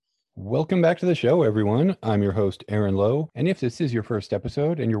Welcome back to the show, everyone. I'm your host, Aaron Lowe. And if this is your first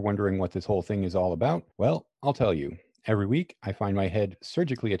episode and you're wondering what this whole thing is all about, well, I'll tell you. Every week, I find my head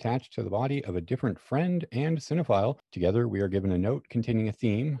surgically attached to the body of a different friend and cinephile. Together, we are given a note containing a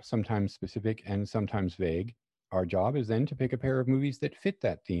theme, sometimes specific and sometimes vague. Our job is then to pick a pair of movies that fit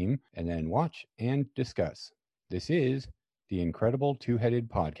that theme and then watch and discuss. This is the Incredible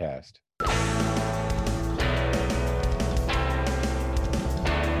Two-Headed Podcast.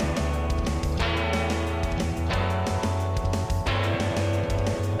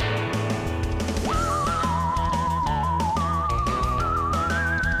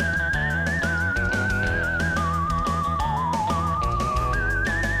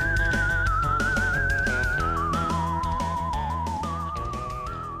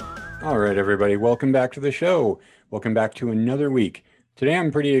 All right, everybody, welcome back to the show. Welcome back to another week. Today,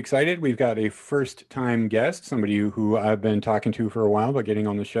 I'm pretty excited. We've got a first-time guest, somebody who I've been talking to for a while, but getting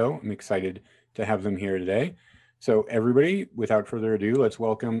on the show. I'm excited to have them here today. So everybody, without further ado, let's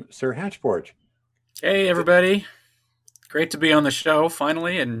welcome Sir Hatchporch. Hey, everybody. Great to be on the show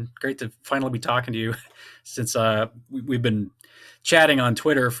finally, and great to finally be talking to you since we've been chatting on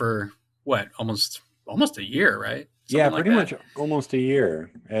Twitter for, almost a year, right? Yeah, pretty much almost a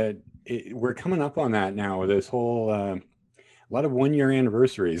year. We're coming up on that now with this whole a lot of one-year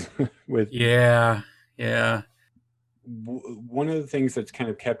anniversaries with yeah one of the things that's kind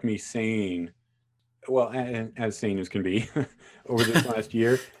of kept me sane, well, as sane as can be over this last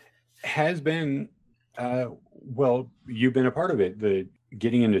year has been well, you've been a part of it, the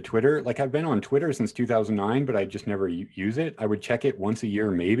getting into Twitter. Like, I've been on Twitter since 2009, but I just never use it. I would check it once a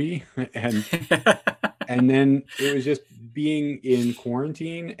year maybe and then it was just being in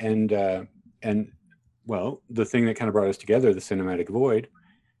quarantine and well, the thing that kind of brought us together, the cinematic void.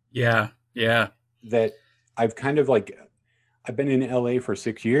 Yeah. That I've kind of I've been in LA for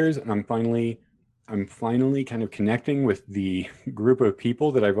 6 years, and I'm finally kind of connecting with the group of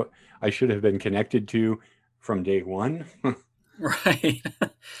people that I should have been connected to from day one. Right.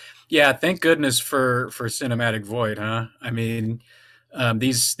 Yeah. Thank goodness for Cinematic Void, huh? I mean,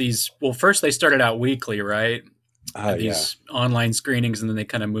 well, first they started out weekly, right? These online screenings, and then they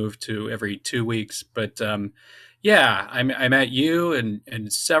kind of moved to every 2 weeks. But I met you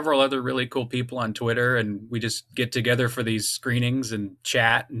and several other really cool people on Twitter, and we just get together for these screenings and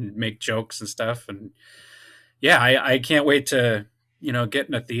chat and make jokes and stuff. And yeah, I can't wait to get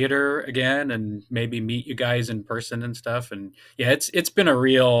in a theater again and maybe meet you guys in person and stuff. And yeah, it's been a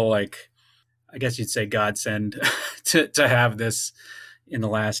real, I guess you'd say, godsend to have this in the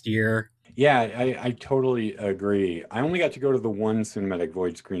last year. Yeah, I totally agree. I only got to go to the one Cinematic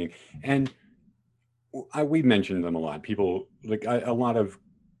Void screening, and we mentioned them a lot. People, a lot of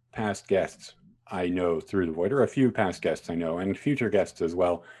past guests I know through the Void, or a few past guests I know, and future guests as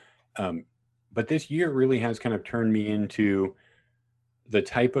well. But this year really has kind of turned me into the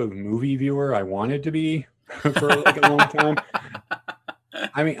type of movie viewer I wanted to be for a long time.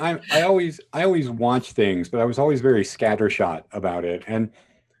 I mean, I always watch things, but I was always very scattershot about it. And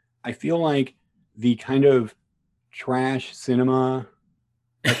I feel like the kind of trash cinema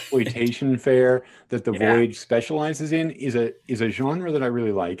exploitation fare that the Void specializes in is a genre that I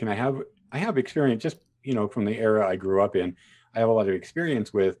really like, and I have experience just from the era I grew up in. I have a lot of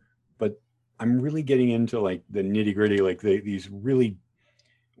experience with, but I'm really getting into the nitty gritty, these really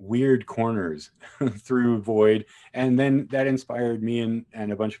weird corners through Void, and then that inspired me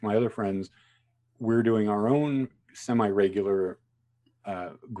and a bunch of my other friends. We're doing our own semi-regular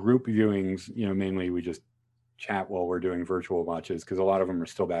group viewings. Mainly we just chat while we're doing virtual watches, because a lot of them are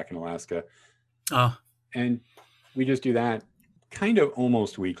still back in Alaska. And we just do that kind of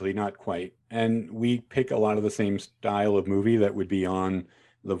almost weekly, not quite, and we pick a lot of the same style of movie that would be on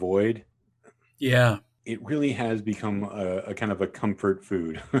the Void. Yeah, it really has become a kind of a comfort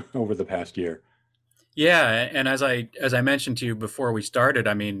food over the past year. Yeah, and as I mentioned to you before we started,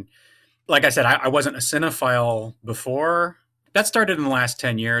 I mean, like I said, I wasn't a cinephile before. That started in the last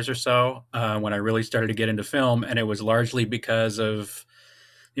 10 years or so, when I really started to get into film, and it was largely because of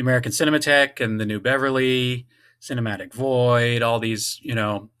the American Cinematheque and the New Beverly, Cinematic Void, all these,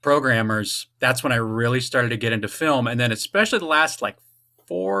 programmers. That's when I really started to get into film. And then especially the last 4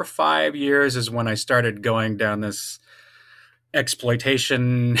 or 5 years is when I started going down this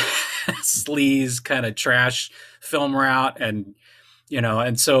exploitation, sleaze kind of trash film route. And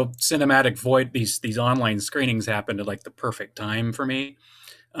so Cinematic Void, these online screenings happened at the perfect time for me.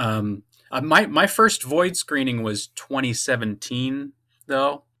 My first Void screening was 2017,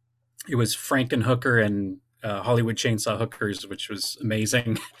 though. It was Frankenhooker and Hollywood Chainsaw Hookers, which was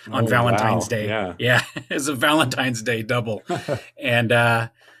amazing on Valentine's Day. Yeah, it was a Valentine's Day double. And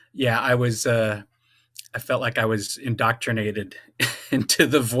yeah, I felt like I was indoctrinated into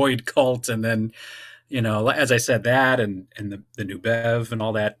the Void cult, and then as I said, that and the new Bev and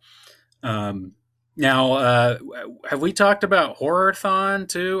all that. Um, Now, have we talked about Horrorthon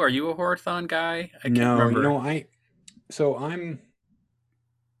too? Are you a Horrorthon guy? I can't No, remember. so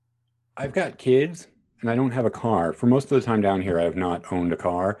I've got kids and I don't have a car. For most of the time down here, I have not owned a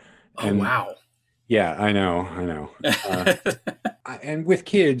car. Oh And wow. yeah, I know. And with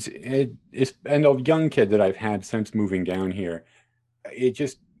kids, and a young kid that I've had since moving down here, it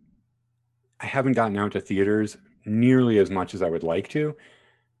just, I haven't gotten out to theaters nearly as much as I would like to.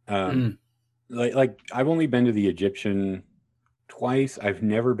 Um, Mm. like I've only been to the Egyptian twice. I've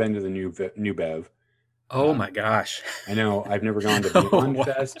never been to the New Bev. Oh my gosh. I know I've never gone to Oh Beyond wow.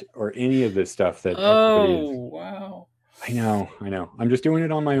 Fest or any of this stuff that everybody Oh is. wow. I know. I'm just doing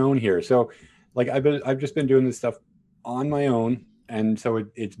it on my own here. So, like, I've just been doing this stuff on my own, and so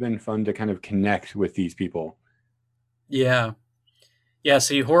it's been fun to kind of connect with these people. Yeah. Yeah,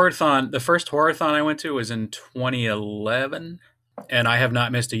 see, Horrorthon, the first Horrorthon I went to was in 2011, and I have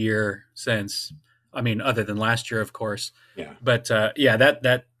not missed a year since. I mean, other than last year, of course. Yeah, But yeah,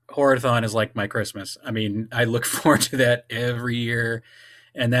 that Horrorthon is like my Christmas. I mean, I look forward to that every year,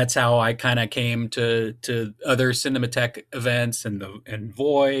 and that's how I kind of came to other Cinematheque events and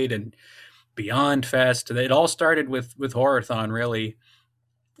Void and Beyond Fest. It all started with Horrorthon, really,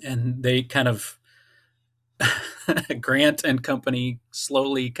 and they kind of Grant and company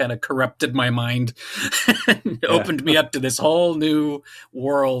slowly kind of corrupted my mind and yeah, opened me up to this whole new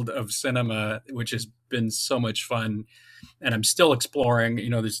world of cinema, which has been so much fun. And I'm still exploring.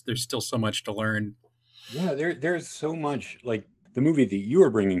 There's still so much to learn. yeah. There's so much like the movie that you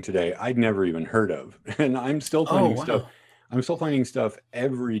are bringing today. I'd never even heard of, and Oh wow. I'm still finding stuff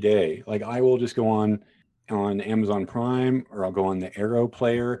every day. Like I will just go on Amazon Prime or I'll go on the Arrow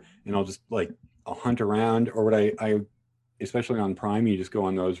player and I'll just like I'll hunt around or what I especially on Prime, you just go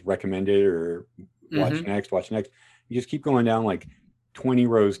on those recommended or Hmm. watch next. You just keep going down like 20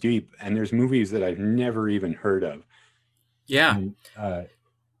 rows deep, and there's movies that I've never even heard of. Yeah. And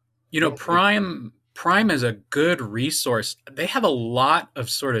yeah, Prime is a good resource. They have a lot of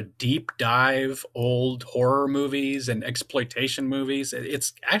sort of deep dive old horror movies and exploitation movies.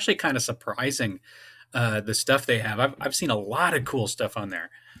 It's actually kind of surprising, the stuff they have. I've seen a lot of cool stuff on there.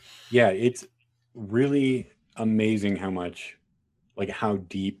 yeah, it's really amazing how much like how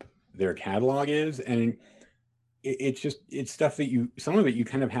deep their catalog is, and it's just it's stuff that you some of it you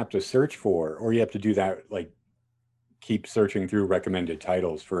kind of have to search for, or you have to do that like keep searching through recommended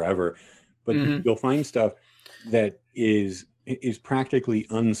titles forever. But Hmm. you'll find stuff that is practically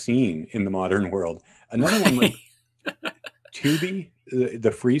unseen in the modern world. Another one like Right. Tubi,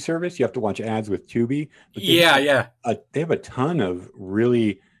 the free service, you have to watch ads with Tubi, but Yeah, yeah. they have a ton of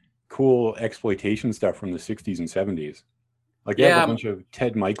really cool exploitation stuff from the 60s and 70s. Like they have a Yeah. bunch of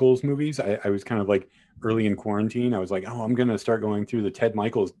Ted Michaels movies. I was kind of like early in quarantine. I was like, oh, I'm gonna start going through the Ted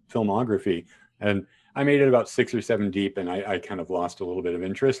Michaels filmography, and I made it about 6 or 7 deep, and I kind of lost a little bit of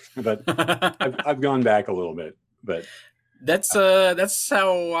interest. But I've gone back a little bit. But That's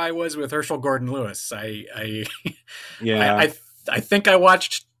how I was with Herschel Gordon Lewis. I, yeah, I I think I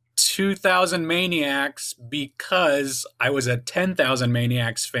watched 2000 Maniacs because I was a 10,000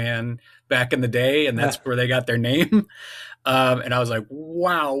 Maniacs fan back in the day, and that's where they got their name. And I was like,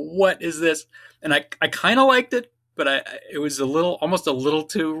 wow, what is this? And I kind of liked it, but it was almost a little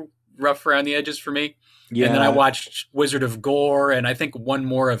too rough around the edges for me. And then I yeah. watched Wizard of Gore and I think one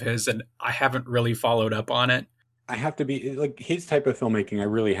more of his, and I haven't really followed up on it. I have to be like his type of filmmaking. I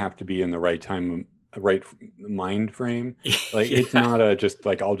really have to be in the right time, right mind frame. Like it's Yeah. not a just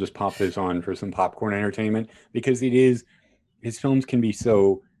like I'll just pop this on for some popcorn entertainment because it is his films can be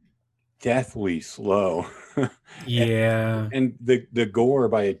so deathly slow. and, Yeah. and the gore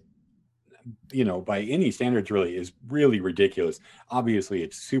by by any standards really is really ridiculous. Obviously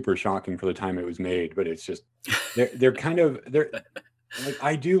it's super shocking for the time it was made, but it's just they're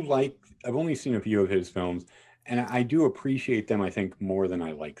like I've only seen a few of his films and I do appreciate them I think more than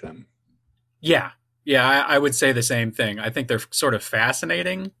I like them. Yeah. Yeah. I would say the same thing. I think they're sort of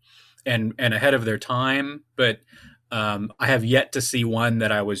fascinating and ahead of their time, but I have yet to see one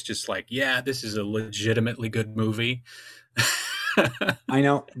that I was just like, yeah, this is a legitimately good movie. I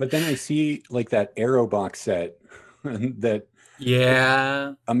know, but then I see like that Arrow box set that looks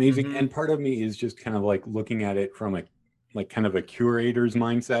Yeah. amazing, Hmm. and part of me is just kind of like looking at it from a like kind of a curator's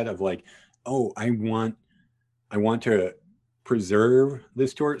mindset of like, oh, I want to preserve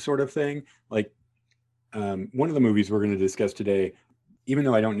this sort of thing. Like one of the movies we're going to discuss today, even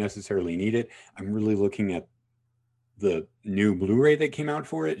though I don't necessarily need it, I'm really looking at the new Blu-ray that came out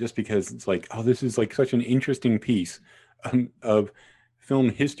for it, just because it's like, oh, this is like such an interesting piece of film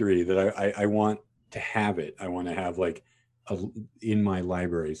history that I want to have it. I want to have like in my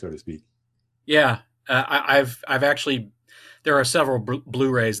library, so to speak. Yeah, I've actually, there are several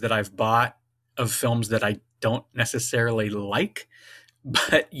Blu-rays that I've bought of films that I don't necessarily like,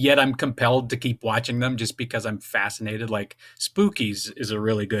 but yet I'm compelled to keep watching them just because I'm fascinated. Like Spookies is a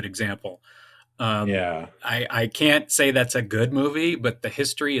really good example. Yeah. I can't say that's a good movie, but the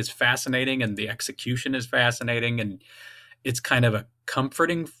history is fascinating and the execution is fascinating, and it's kind of a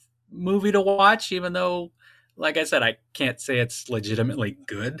comforting movie to watch, even though, like I said, I can't say it's legitimately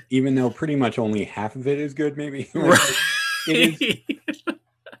good. Even though pretty much only half of it is good, maybe. Like, Right. it is.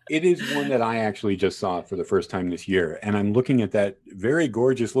 It is one that I actually just saw for the first time this year, and I'm looking at that very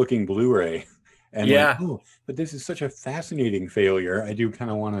gorgeous looking Blu-ray, and like, Yeah. oh, but this is such a fascinating failure. I do kind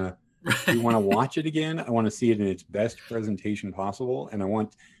of want to. Do want to watch it again. I want to see it in its best presentation possible, and I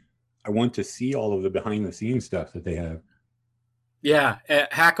want to see all of the behind the scenes stuff that they have. Yeah.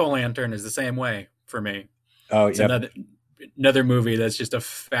 Hack-O-Lantern is the same way for me. Oh, It's yep. another movie that's just a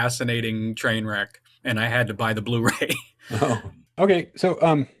fascinating train wreck, and I had to buy the Blu-ray. Oh, okay. So,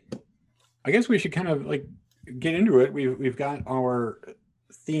 I guess we should kind of like get into it. We've got our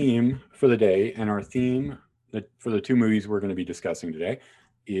theme for the day, and our theme that for the two movies we're going to be discussing today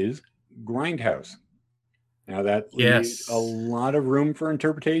is Grindhouse. Now that leaves a Yes. lot of room for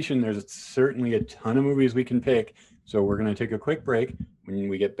interpretation. There's certainly a ton of movies we can pick. So we're going to take a quick break. When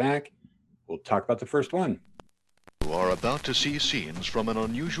we get back, we'll talk about the first one. You are about to see scenes from an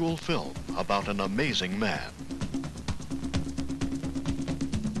unusual film about an amazing man.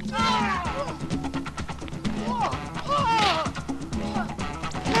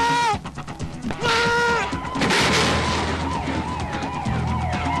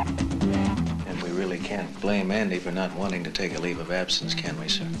 And we really can't blame Andy for not wanting to take a leave of absence, can we,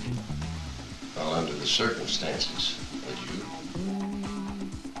 sir? Well, under the circumstances, would you?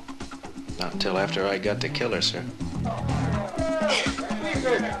 Not until after I got to kill her, sir.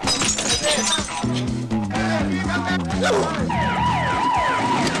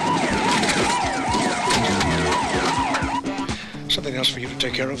 Something else for you to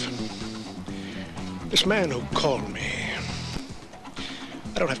take care of. This man who called me.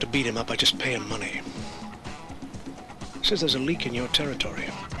 I don't have to beat him up, I just pay him money. Says there's a leak in your territory.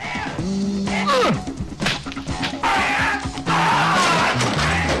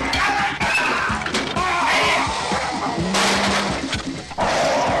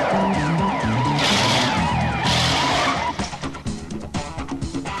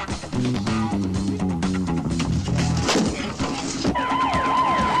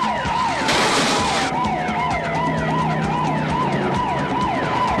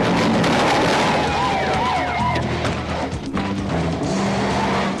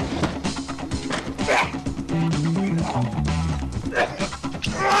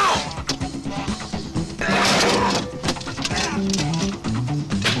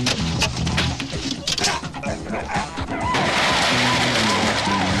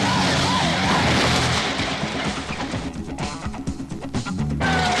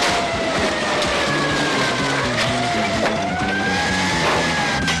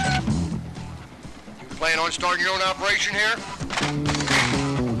 Starting your own operation here?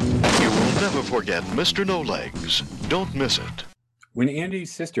 You will never forget Mr. No Legs. Don't miss it. When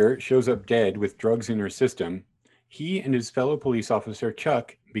Andy's sister shows up dead with drugs in her system, he and his fellow police officer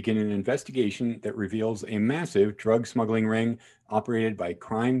Chuck begin an investigation that reveals a massive drug smuggling ring operated by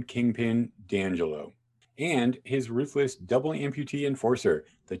crime kingpin D'Angelo and his ruthless double amputee enforcer,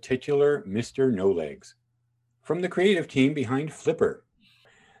 the titular Mr. No Legs. From the creative team behind Flipper.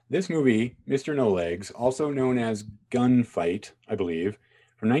 This movie, Mr. No Legs, also known as Gunfight, I believe,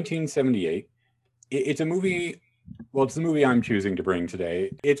 from 1978. It's a movie, well, it's the movie I'm choosing to bring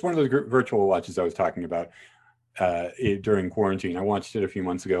today. It's one of those virtual watches I was talking about during quarantine. I watched it a few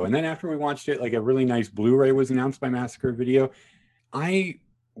months ago. And then after we watched it, like a really nice Blu-ray was announced by Massacre Video. I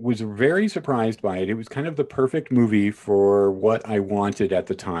was very surprised by it. It was kind of the perfect movie for what I wanted at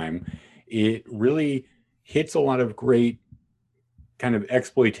the time. It really hits a lot of great kind of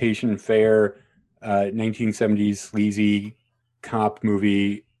exploitation fare 1970s sleazy cop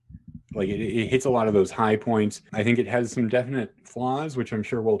movie. Like it hits a lot of those high points. I think it has some definite flaws, which I'm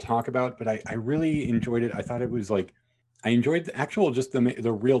sure we'll talk about, but I really enjoyed it. I thought it was like, I enjoyed the actual, just the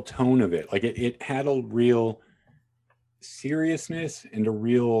real tone of it. Like it had a real seriousness and a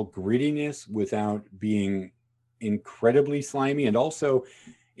real grittiness without being incredibly slimy. And also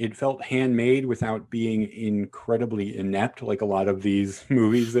it felt handmade without being incredibly inept, like a lot of these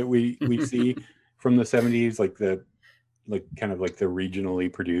movies that we see from the 70s, like the like kind of like the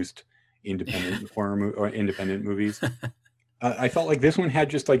regionally produced independent horror or independent movies. I felt like this one had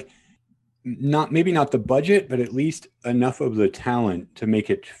just like maybe not the budget, but at least enough of the talent to make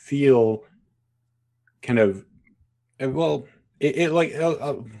it feel kind of well. It like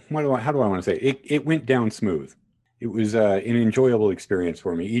how do I want to say it? It went down smooth. It was an enjoyable experience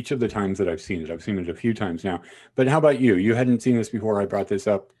for me each of the times that I've seen it. I've seen it a few times now. But how about you? You hadn't seen this before I brought this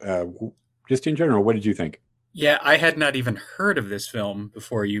up. Just in general, what did you think? Yeah, I had not even heard of this film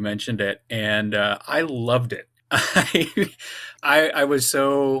before you mentioned it, and I loved it. I was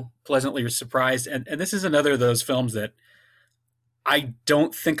so pleasantly surprised, and this is another of those films that I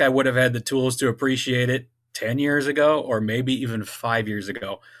don't think I would have had the tools to appreciate it 10 years ago, or maybe even 5 years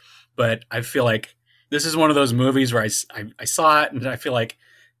ago. But I feel like this is one of those movies where I saw it, and I feel like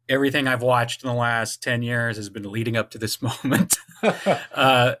everything I've watched in the last 10 years has been leading up to this moment.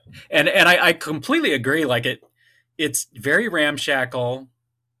 And I completely agree. Like it's very ramshackle.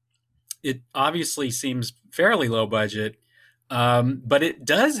 It obviously seems fairly low budget, but it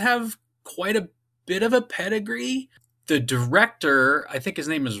does have quite a bit of a pedigree. The director, I think his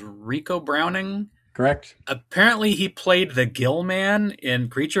name is Rico Browning. Correct. Apparently he played the Gill Man in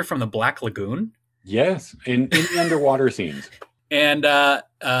Creature from the Black Lagoon. Yes, in the underwater scenes. And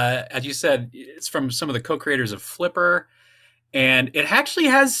as you said, it's from some of the co-creators of Flipper. And it actually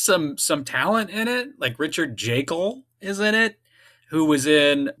has some talent in it. Like Richard Jekyll is in it, who was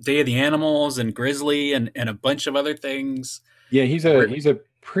in Day of the Animals and Grizzly and a bunch of other things. Yeah, he's a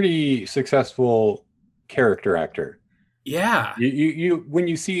pretty successful character actor. Yeah.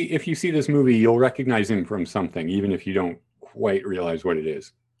 If you see this movie, you'll recognize him from something, even if you don't quite realize what it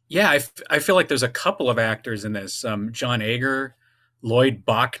is. Yeah, I feel like there's a couple of actors in this. John Ager, Lloyd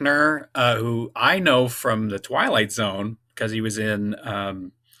Bachner, who I know from The Twilight Zone because he was in, I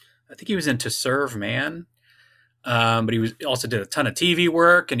think he was in To Serve Man, but he also did a ton of TV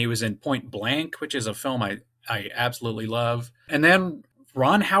work, and he was in Point Blank, which is a film I absolutely love. And then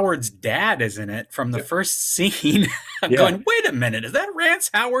Ron Howard's dad is in it from the first scene. I'm going, wait a minute, is that Rance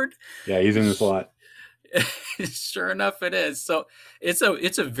Howard? Yeah, he's in this a lot. Sure enough, it is. So it's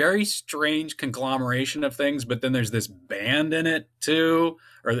a very strange conglomeration of things, but then there's this band in it too,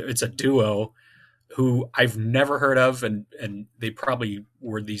 or it's a duo who I've never heard of, and they probably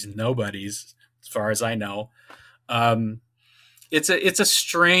were these nobodies as far as I know. It's a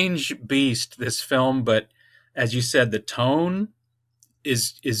strange beast, this film, but as you said, the tone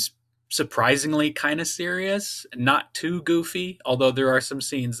is surprisingly kind of serious, not too goofy, although there are some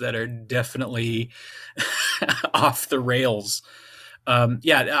scenes that are definitely off the rails.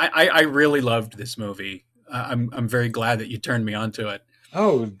 I really loved this movie. I'm very glad that you turned me onto it.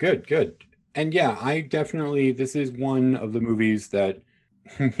 Oh, good. And yeah, this is one of the movies that,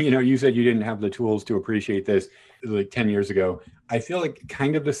 you said you didn't have the tools to appreciate this like 10 years ago. I feel like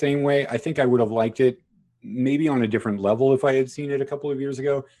kind of the same way. I think I would have liked it maybe on a different level if I had seen it a couple of years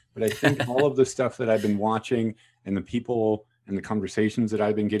ago. But I think all of the stuff that I've been watching and the people and the conversations that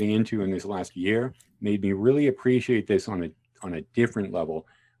I've been getting into in this last year made me really appreciate this on a different level.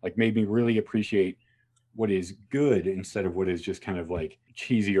 Like made me really appreciate what is good instead of what is just kind of like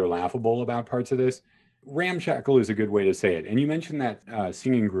cheesy or laughable about parts of this. Ramshackle is a good way to say it. And you mentioned that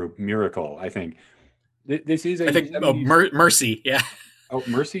singing group Miracle, I think. This is Mercy, yeah. Oh,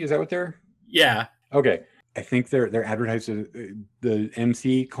 Mercy, is that what they're? Yeah. Okay. I think they're advertising. The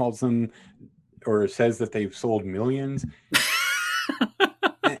MC calls them or says that they've sold millions.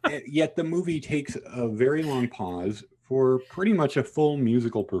 Yet the movie takes a very long pause for pretty much a full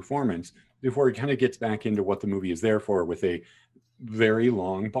musical performance before it kind of gets back into what the movie is there for with a very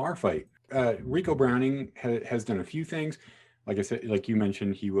long bar fight. Rico Browning has done a few things. Like I said, like you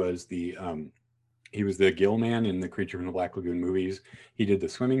mentioned, he was the Gill Man in the Creature from the Black Lagoon movies. He did the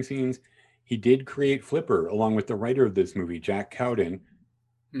swimming scenes. He did create Flipper along with the writer of this movie, Jack Cowden.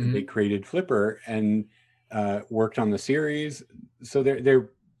 Mm-hmm. They created Flipper and worked on the series. So they're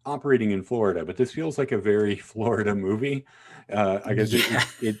operating in Florida, but this feels like a very Florida movie. I guess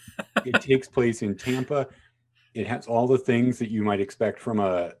it takes place in Tampa. It has all the things that you might expect from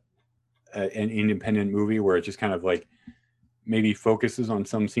an independent movie where it just kind of like maybe focuses on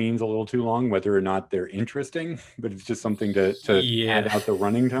some scenes a little too long, whether or not they're interesting, but it's just something to add out the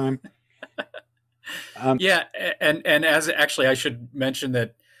running time. And as actually I should mention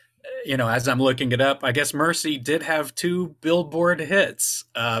that, as I'm looking it up, I guess Mercy did have 2 Billboard hits.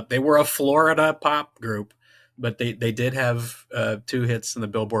 They were a Florida pop group, but they did have 2 hits in the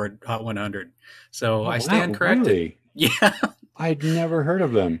Billboard Hot 100. So I stand corrected. Really? Yeah. I'd never heard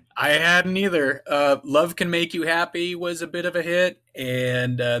of them. I hadn't either. Love Can Make You Happy was a bit of a hit,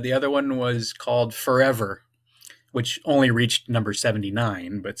 and the other one was called Forever, which only reached number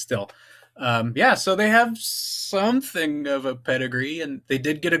 79, but still. Yeah, so they have something of a pedigree, and they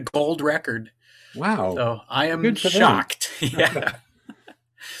did get a gold record. Wow. So I am shocked. Yeah.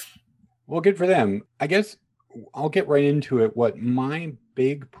 Well, good for them. I guess I'll get right into it. What my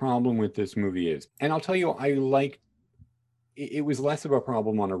big problem with this movie is, and I'll tell you, it was less of a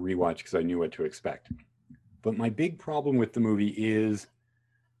problem on a rewatch because I knew what to expect. But my big problem with the movie is,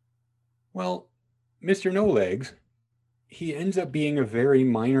 well, Mr. No Legs, he ends up being a very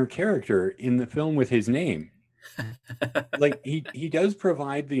minor character in the film with his name. Like he does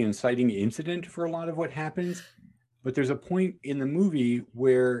provide the inciting incident for a lot of what happens, but there's a point in the movie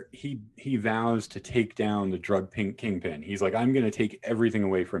where he vows to take down the drug kingpin. He's like, I'm going to take everything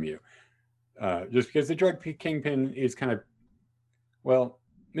away from you. Just because the drug kingpin is kind of, well,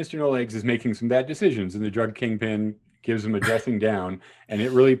 Mr. No Legs is making some bad decisions, and the drug kingpin gives him a dressing down, and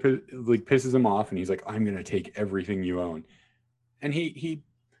it really pisses him off, and he's like, I'm going to take everything you own. And he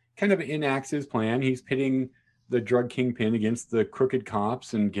kind of enacts his plan. He's pitting the drug kingpin against the crooked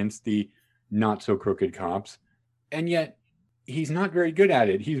cops and against the not so crooked cops. And yet he's not very good at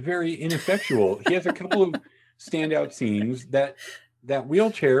it. He's very ineffectual. He has a couple of standout scenes. That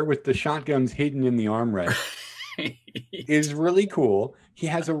wheelchair with the shotguns hidden in the armrest is really cool. He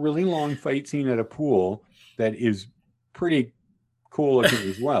has a really long fight scene at a pool that is pretty cool looking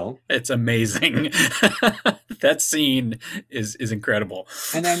as well. It's amazing. That scene is incredible.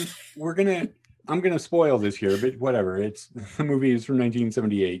 And then I'm gonna spoil this here, but whatever. The movie is from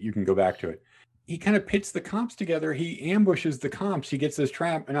 1978. You can go back to it. He kind of pits the cops together. He ambushes the cops. He gets this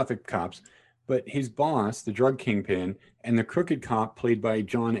trap, not the cops, but his boss, the drug kingpin, and the crooked cop played by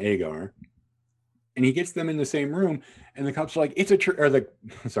John Agar. And he gets them in the same room, and the cops are like,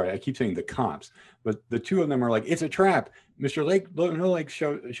 sorry, I keep saying the cops, but the two of them are like, it's a trap. Mr. No Legs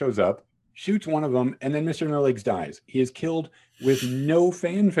shows up, shoots one of them, and then Mr. No Legs dies. He is killed with no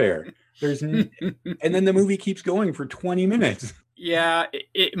fanfare. And then the movie keeps going for 20 minutes. Yeah,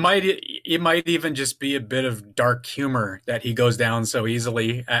 it might even just be a bit of dark humor that he goes down so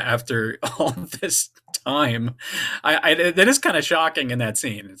easily after all this time. That is kind of shocking in that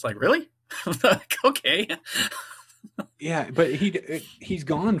scene. It's like, really? Like, okay. Yeah, but he's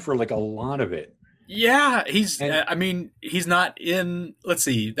gone for like a lot of it. Yeah, he's not in. Let's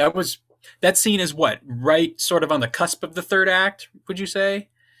see. That scene is what, right, sort of on the cusp of the third act, would you say?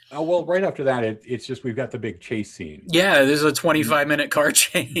 Oh, well, right after that, it's just we've got the big chase scene. Yeah, there's a 25-minute car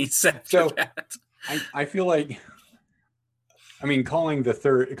chase after that. I feel like, calling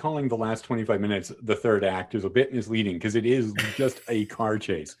the last 25 minutes the third act is a bit misleading because it is just a car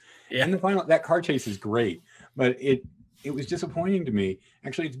chase. Yeah. And that car chase is great, but it was disappointing to me.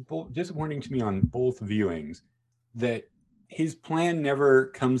 Actually, it's disappointing to me on both viewings that his plan never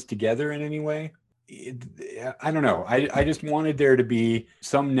comes together in any way. I don't know. I just wanted there to be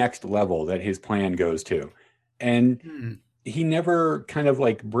some next level that his plan goes to. And he never kind of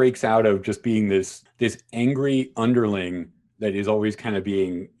like breaks out of just being this angry underling that is always kind of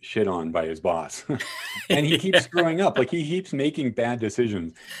being shit on by his boss. And he keeps screwing up. Like he keeps making bad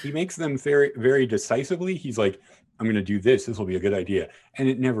decisions. He makes them very, very decisively. He's like, I'm going to do this. This will be a good idea. And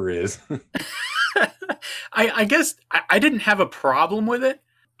it never is. I guess I didn't have a problem with it.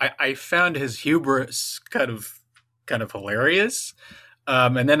 I found his hubris kind of hilarious.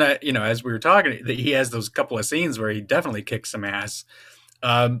 And then as we were talking, he has those couple of scenes where he definitely kicks some ass.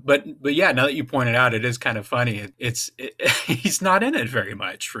 But yeah, now that you pointed out, it is kind of funny. He's not in it very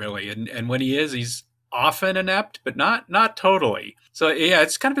much, really. And when he is, he's often inept, but not totally. So yeah,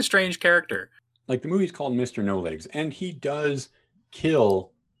 it's kind of a strange character. Like the movie's called Mr. No Legs, and he does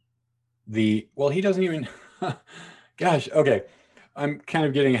kill he doesn't even, gosh, okay. I'm kind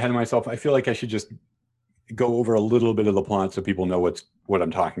of getting ahead of myself. I feel like I should just go over a little bit of the plot so people know what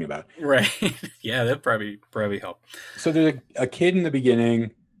I'm talking about. Right. Yeah, that probably help. So there's a kid in the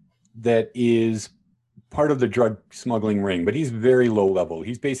beginning that is part of the drug smuggling ring, but he's very low level.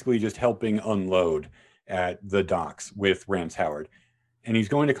 He's basically just helping unload at the docks with Rance Howard. And he's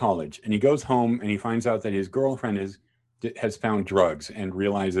going to college, and he goes home and he finds out that his girlfriend has found drugs and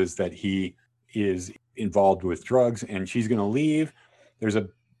realizes that he is involved with drugs, and she's going to leave. There's a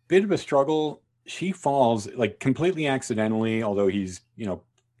bit of a struggle. She falls like completely accidentally, although he's,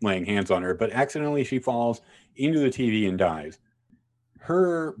 laying hands on her, but accidentally she falls into the TV and dies.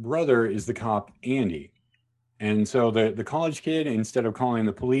 Her brother is the cop, Andy. And so the college kid, instead of calling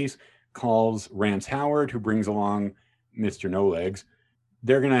the police, calls Rance Howard, who brings along Mr. No Legs.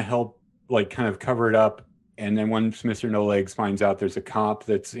 They're going to help like kind of cover it up. And then once Mr. No Legs finds out there's a cop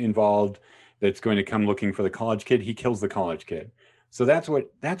that's involved that's going to come looking for the college kid, he kills the college kid. So that's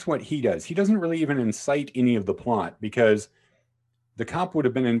what he does. He doesn't really even incite any of the plot, because the cop would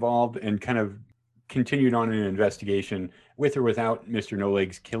have been involved and kind of continued on an investigation with or without Mr. No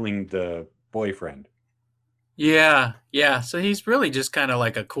Legs killing the boyfriend. Yeah, yeah. So he's really just kind of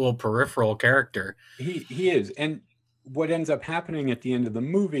like a cool peripheral character. He is. And what ends up happening at the end of the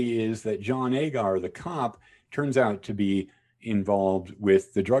movie is that John Agar, the cop, turns out to be involved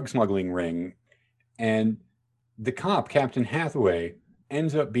with the drug smuggling ring. And the cop, Captain Hathaway,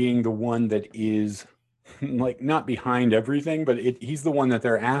 ends up being the one that is like not behind everything, but he's the one that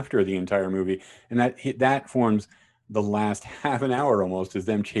they're after the entire movie. And that forms the last half an hour almost, is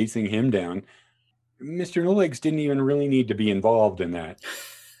them chasing him down. Mr. No Legs didn't even really need to be involved in that.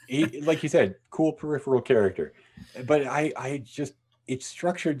 He, like you said, cool peripheral character. But I just, it's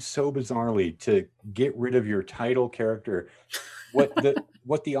structured so bizarrely to get rid of your title character. What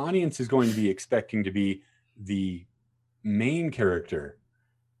the audience is going to be expecting to be the main character,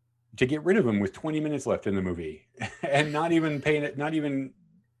 to get rid of him with 20 minutes left in the movie and not even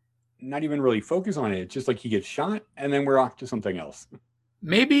really focus on it. It's just like he gets shot and then we're off to something else.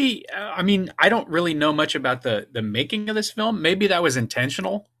 Maybe, I mean, I don't really know much about the making of this film. Maybe that was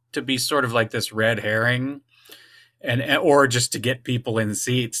intentional to be sort of like this red herring, or just to get people in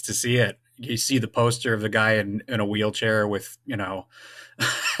seats to see it. You see the poster of the guy in a wheelchair with,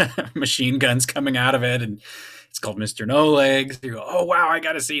 machine guns coming out of it, and it's called Mr. No Legs. You go, oh wow, I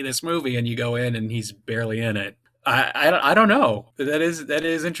got to see this movie, and you go in and he's barely in it. I don't know. That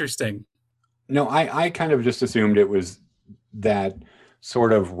is interesting. No, I kind of just assumed it was that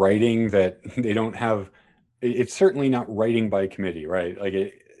sort of writing that they don't have. It's certainly not writing by committee, right? Like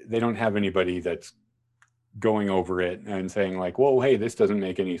they don't have anybody that's going over it and saying like, whoa, hey, this doesn't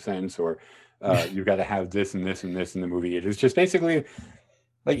make any sense, or you've got to have this and this and this in the movie. It is just basically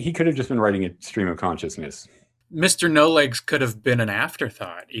like he could have just been writing a stream of consciousness. Mr. No Legs could have been an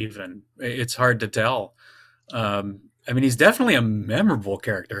afterthought, even. It's hard to tell. I mean, he's definitely a memorable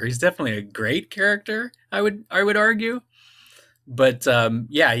character. He's definitely a great character, I would argue. But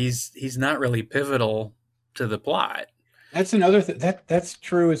yeah, he's not really pivotal to the plot. That's another that's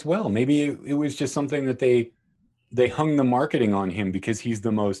true as well. Maybe it was just something that they hung the marketing on him because he's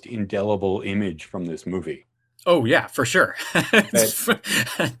the most indelible image from this movie. Oh yeah, for sure.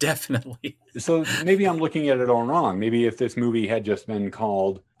 Definitely. So maybe I'm looking at it all wrong. Maybe if this movie had just been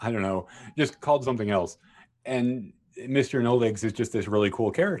called, I don't know, just called something else, and Mr. No Legs is just this really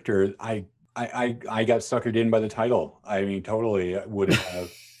cool character, I got suckered in by the title. I mean, totally would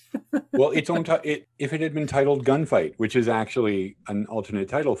have. Well, its own if it had been titled Gunfight, which is actually an alternate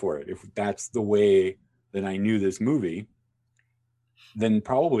title for it, if that's the way that I knew this movie, then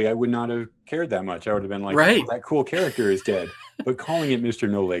probably I would not have cared that much. I would have been like, right, oh, that cool character is dead. But calling it Mr.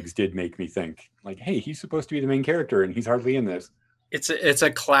 No Legs did make me think like, hey, he's supposed to be the main character and he's hardly in this. It's a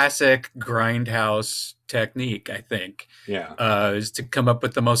classic Grindhouse technique, I think. Yeah. Is to come up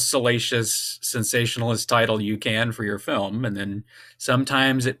with the most salacious, sensationalist title you can for your film, and then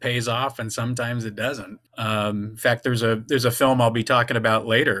sometimes it pays off and sometimes it doesn't. In fact, there's a film I'll be talking about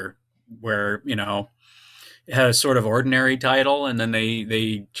later where, it had a sort of ordinary title, and then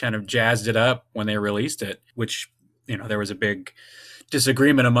they kind of jazzed it up when they released it, which, there was a big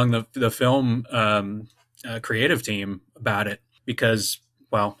disagreement among the film creative team about it. Because,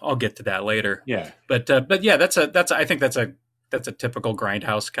 well, I'll get to that later. Yeah. But yeah, I think that's a typical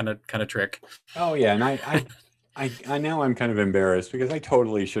Grindhouse kind of trick. Oh yeah, and I now I'm kind of embarrassed because I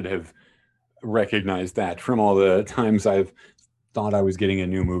totally should have recognized that from all the times I've thought I was getting a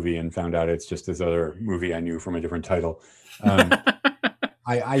new movie and found out it's just this other movie I knew from a different title.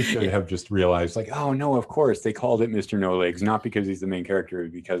 I should have just realized like, oh no, of course they called it Mr. No Legs, not because he's the main character,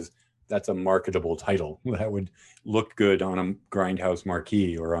 because that's a marketable title that would look good on a Grindhouse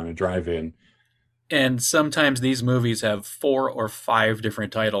marquee or on a drive-in. And sometimes these movies have 4 or 5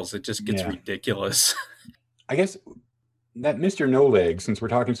 different titles. It just gets ridiculous. I guess that Mr. No Legs, since we're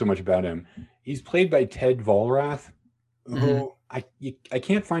talking so much about him, he's played by Ted Volrath, who I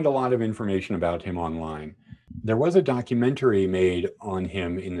can't find a lot of information about him online. There was a documentary made on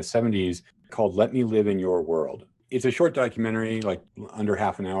him in the 70s called Let Me Live in Your World. It's a short documentary, like under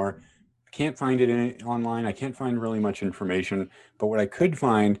half an hour. Can't find it online. I can't find really much information, but what I could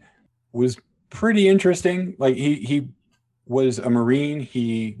find was pretty interesting. Like he was a Marine.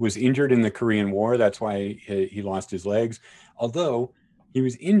 He was injured in the Korean War. That's why he lost his legs. Although he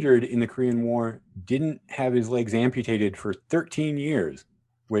was injured in the Korean War, didn't have his legs amputated for 13 years,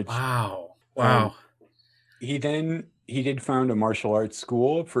 which wow. He did found a martial arts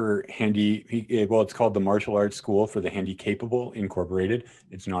school for it's called the Martial Arts School for the Handy Capable Incorporated.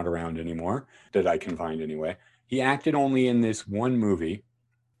 It's not around anymore, that I can find anyway. He acted only in this one movie,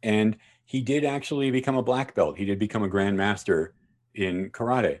 and he did actually become a black belt. He did become a grandmaster in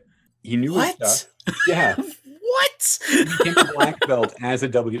karate. He knew his stuff. Yeah. What? He became a black belt as a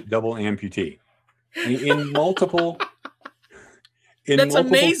double amputee in multiple That's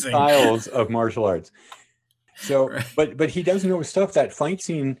amazing. styles of martial arts. So, Right. but he does know his stuff. That fight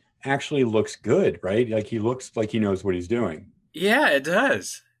scene actually looks good, right? Like he looks like he knows what he's doing. Yeah, it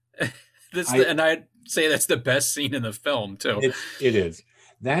does. And I'd say that's the best scene in the film too. It is.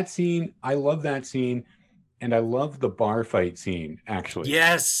 That scene, I love that scene, and I love the bar fight scene actually.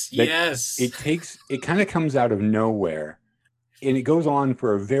 Yes. It kind of comes out of nowhere, and it goes on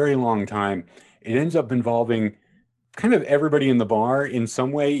for a very long time. It ends up involving kind of everybody in the bar in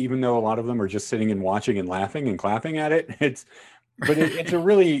some way, even though a lot of them are just sitting and watching and laughing and clapping at it. It's a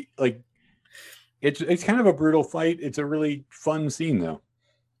really, like, it's kind of a brutal fight. It's a really fun scene though.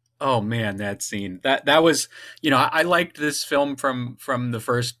 Oh man, that scene. That was, I liked this film from the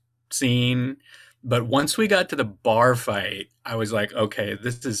first scene, but once we got to the bar fight, I was like, okay,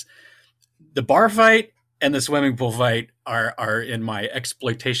 this is the bar fight and the swimming pool fight are in my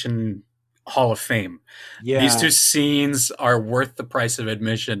exploitation Hall of Fame. Yeah. These two scenes are worth the price of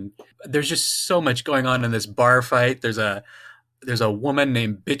admission. There's just so much going on in this bar fight. There's a woman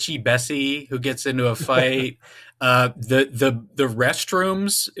named Bitchy Bessie who gets into a fight. The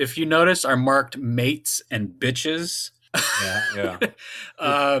restrooms, if you notice, are marked mates and bitches. Yeah.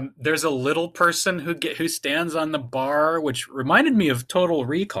 There's a little person who stands on the bar, which reminded me of Total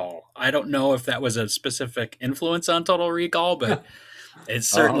Recall. I don't know if that was a specific influence on Total Recall, but it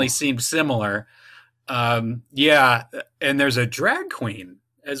certainly seemed similar. Yeah, and there's a drag queen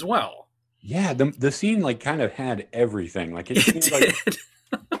as well. Yeah, the scene like kind of had everything. Like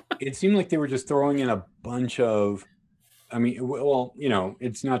it seemed like they were just throwing in a bunch of. I mean, well,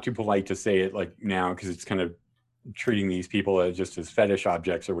 it's not too polite to say it like now because it's kind of treating these people as just as fetish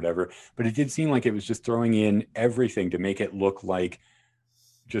objects or whatever. But it did seem like it was just throwing in everything to make it look like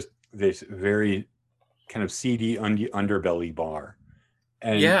just this very kind of seedy underbelly bar.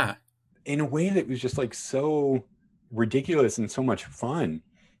 And yeah, in a way that was just like so ridiculous and so much fun.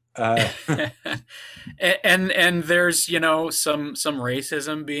 And there's some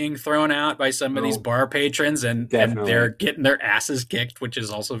racism being thrown out by some of these bar patrons, and they're getting their asses kicked, which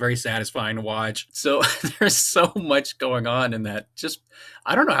is also very satisfying to watch. So there's so much going on in that. Just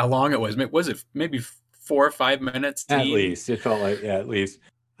I don't know how long it was. Was it maybe 4 or 5 minutes? At least it felt like at least.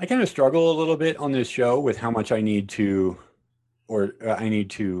 I kind of struggle a little bit on this show with how much I need to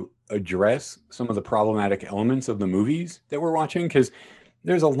address some of the problematic elements of the movies that we're watching, because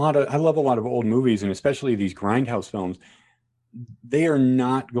I love a lot of old movies, and especially these Grindhouse films. They are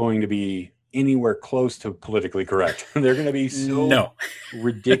not going to be anywhere close to politically correct. They're going to be so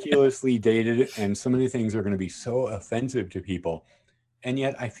ridiculously dated, and some of the things are going to be so offensive to people. And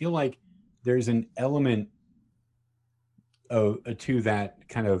yet I feel like there's an element to that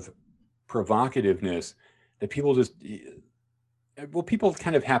kind of provocativeness that people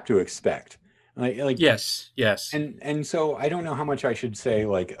kind of have to expect. Like yes. And so I don't know how much I should say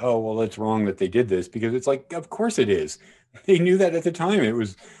like, oh, well, it's wrong that they did this, because it's like, of course it is. They knew that at the time. It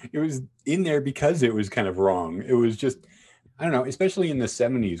was in there because it was kind of wrong. It was just, I don't know, especially in the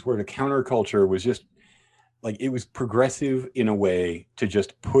 70s where the counterculture was just like, it was progressive in a way to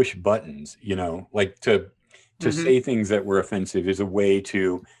just push buttons, like to say things that were offensive is a way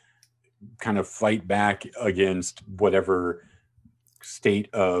to kind of fight back against whatever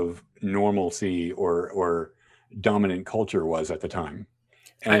state of normalcy or dominant culture was at the time.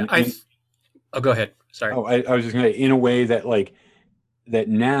 And go ahead. Sorry. I was just going to say, in a way that like that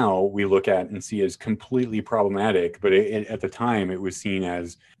now we look at and see as completely problematic, but at the time it was seen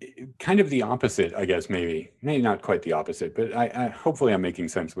as kind of the opposite, I guess. Maybe not quite the opposite, but I hopefully I'm making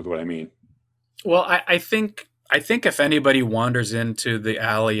sense with what I mean. Well, I think if anybody wanders into the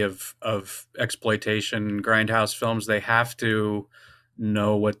alley of exploitation Grindhouse films, they have to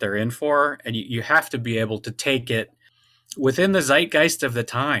know what they're in for, and you have to be able to take it within the zeitgeist of the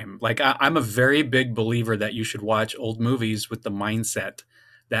time. Like I'm a very big believer that you should watch old movies with the mindset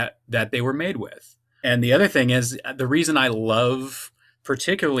that they were made with. And the other thing is, the reason I love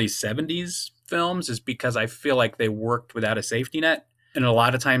particularly 70s films is because I feel like they worked without a safety net. And a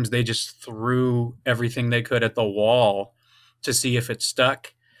lot of times they just threw everything they could at the wall to see if it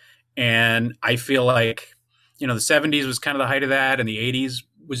stuck. And I feel like, the 70s was kind of the height of that, and the 80s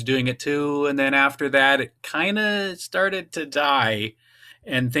was doing it too. And then after that, it kind of started to die,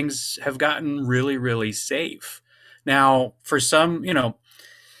 and things have gotten really, really safe. Now, for some,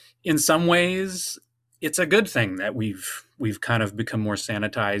 in some ways, it's a good thing that we've kind of become more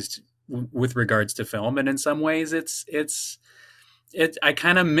sanitized with regards to film, and in some ways, I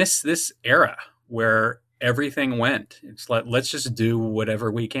kind of miss this era where everything went. It's like, let's just do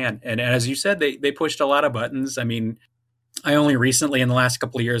whatever we can. And as you said, they pushed a lot of buttons. I mean, I only recently in the last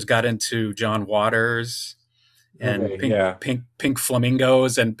couple of years got into John Waters and Pink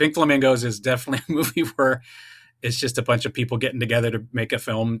Flamingos. And Pink Flamingos is definitely a movie where it's just a bunch of people getting together to make a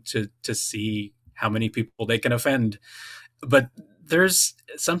film to see how many people they can offend. But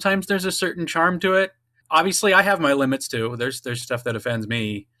sometimes there's a certain charm to it. Obviously, I have my limits too. There's stuff that offends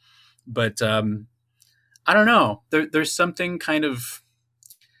me, but I don't know. There's something kind of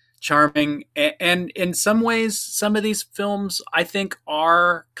charming, and in some ways, some of these films I think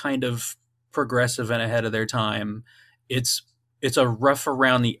are kind of progressive and ahead of their time. It's a rough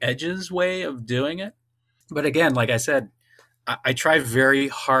around the edges way of doing it, but again, like I said, I try very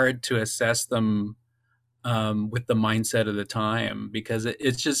hard to assess them with the mindset of the time, because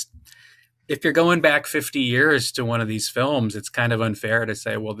it's just, if you're going back 50 years to one of these films, it's kind of unfair to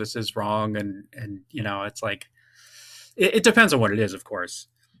say, well, this is wrong. And it's like, it depends on what it is, of course.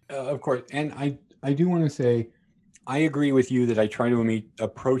 Of course. And I do want to say, I agree with you that I try to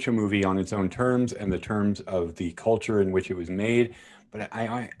approach a movie on its own terms and the terms of the culture in which it was made. But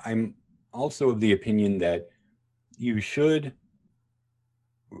I'm also of the opinion that you should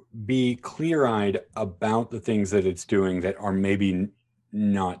be clear-eyed about the things that it's doing that are maybe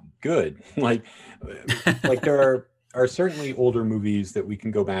not good. like there are certainly older movies that we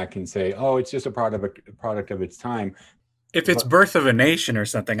can go back and say, oh, it's just a product of its time. If it's Birth of a Nation or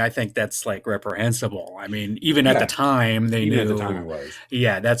something, I think that's like reprehensible. I mean, even at the time they knew. At the time it was.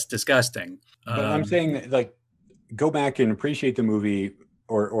 Yeah, that's disgusting. But I'm saying that, like, go back and appreciate the movie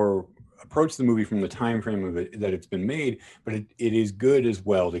or approach the movie from the time frame of it that it's been made. But it is good as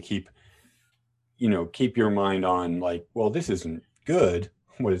well to keep your mind on, like, well, this isn't good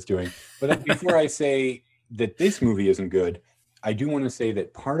what it's doing. But before I say that this movie isn't good, I do want to say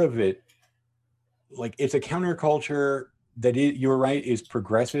that part of it, like, it's a counterculture that you're right, is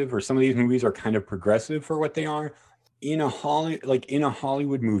progressive, or some of these movies are kind of progressive for what they are. In a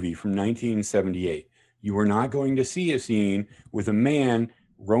Hollywood movie from 1978, you were not going to see a scene with a man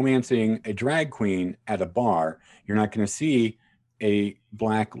romancing a drag queen at a bar. You're not going to see a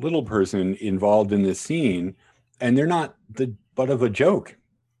black little person involved in this scene, and they're not the butt of a joke.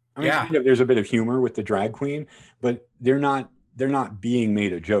 I mean, there's a bit of humor with the drag queen, but they're not being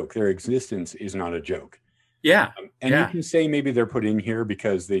made a joke. Their existence is not a joke. Yeah. And you can say maybe they're put in here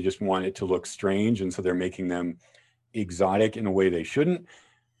because they just want it to look strange, and so they're making them exotic in a way they shouldn't.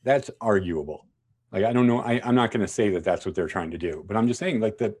 That's arguable. Like, I don't know. I'm not going to say that that's what they're trying to do, but I'm just saying,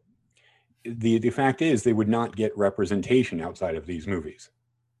 like, the fact is they would not get representation outside of these movies.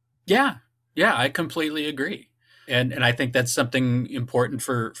 Yeah. Yeah, I completely agree. And I think that's something important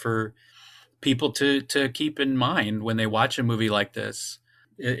for people to keep in mind when they watch a movie like this.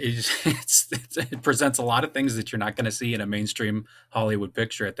 It presents a lot of things that you're not going to see in a mainstream Hollywood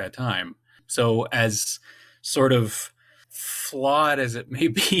picture at that time. So, as sort of flawed as it may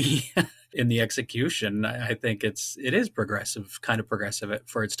be in the execution, I think it is progressive, kind of progressive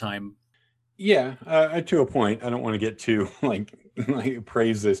for its time. Yeah, to a point. I don't want to get too like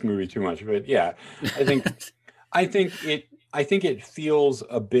praise this movie too much, but yeah, I think it feels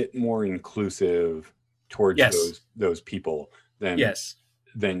a bit more inclusive towards those people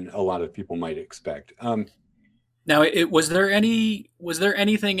than a lot of people might expect. Now, was there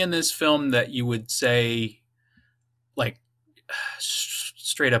anything in this film that you would say, like,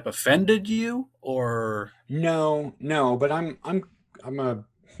 straight up offended you, or no? But I'm a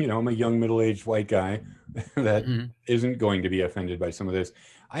young middle-aged white guy that isn't going to be offended by some of this.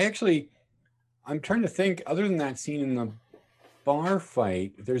 I'm trying to think, other than that scene in the bar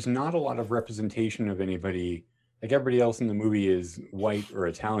fight, there's not a lot of representation of anybody. Like, everybody else in the movie is white or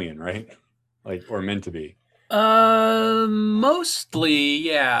Italian, right? Like, or meant to be. Mostly,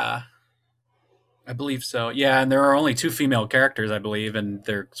 yeah. I believe so. Yeah, and there are only 2 female characters, I believe, and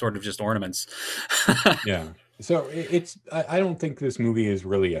they're sort of just ornaments. Yeah. So I don't think this movie is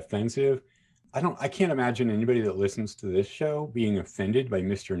really offensive. I can't imagine anybody that listens to this show being offended by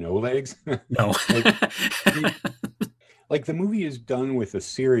Mr. No Legs. No. like the movie is done with a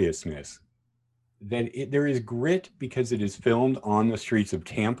seriousness that there is grit because it is filmed on the streets of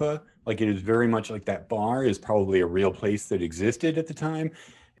Tampa. Like, it is very much like that bar is probably a real place that existed at the time.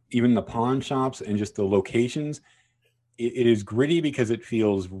 Even the pawn shops and just the locations. It is gritty because it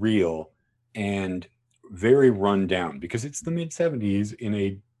feels real, and very run down because it's the mid-70s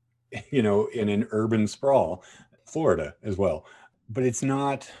in an urban sprawl, Florida as well. But it's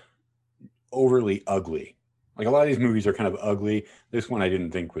not overly ugly. Like a lot of these movies are kind of ugly. This one I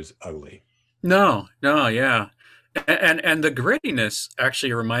didn't think was ugly. No, no, yeah. And the grittiness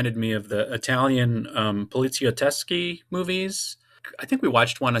actually reminded me of the Italian poliziotteschi movies. I think we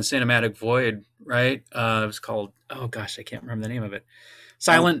watched one on Cinematic Void, right? It was called, oh gosh, I can't remember the name of it.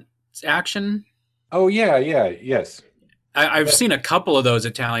 Silent Action. Oh yeah, yes. I've seen a couple of those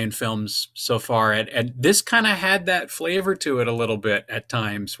Italian films so far, and this kind of had that flavor to it a little bit at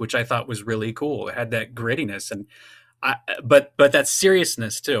times, which I thought was really cool. It had that grittiness, and but that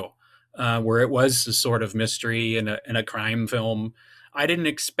seriousness too, where it was a sort of mystery and a crime film. I didn't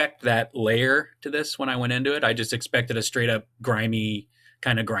expect that layer to this when I went into it. I just expected a straight up grimy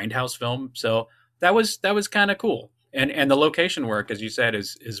kind of grindhouse film. So that was kind of cool, and the location work, as you said,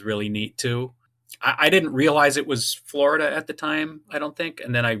 is really neat too. I didn't realize it was Florida at the time, I don't think.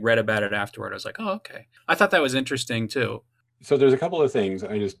 And then I read about it afterward. I was like, oh, okay. I thought that was interesting too. So there's a couple of things.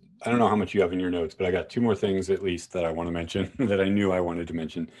 I don't know how much you have in your notes, but I got two more things at least that I want to mention that I knew I wanted to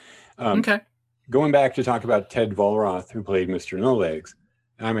mention. Okay. Going back to talk about Ted Volrath, who played Mr. No Legs.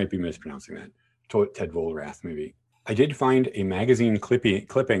 I might be mispronouncing that. Ted Volrath, maybe. I did find a magazine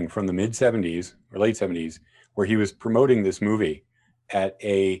clipping from the mid 70s or late 70s where he was promoting this movie at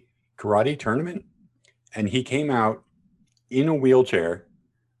a karate tournament, and he came out in a wheelchair,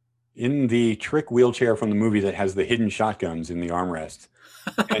 in the trick wheelchair from the movie that has the hidden shotguns in the armrests.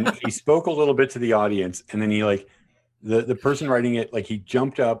 And he spoke a little bit to the audience, and then he like the person writing it, like he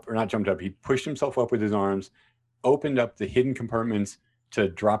he pushed himself up with his arms, opened up the hidden compartments to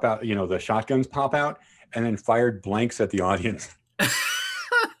drop out, the shotguns pop out, and then fired blanks at the audience.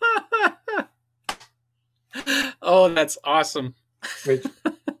 Oh, that's awesome. Which,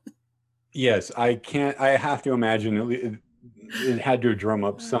 yes, I have to imagine it had to drum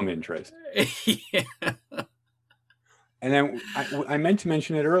up some interest. Yeah. And then I meant to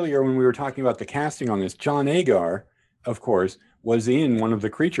mention it earlier when we were talking about the casting on this. John Agar, of course, was in one of the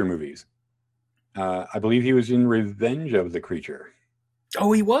Creature movies. I believe he was in Revenge of the Creature.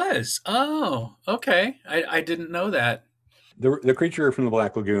 Oh, he was. Oh, okay. I didn't know that. The Creature from the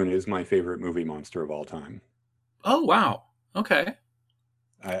Black Lagoon is my favorite movie monster of all time. Oh, wow. Okay.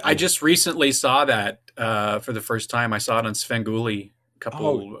 I just recently saw that for the first time. I saw it on Svengoolie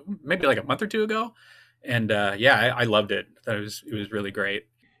maybe like a month or two ago. And I loved it. I thought it was really great.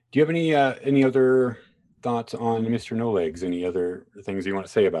 Do you have any other thoughts on Mr. No Legs? Any other things you want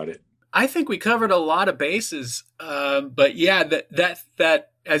to say about it? I think we covered a lot of bases. But yeah, that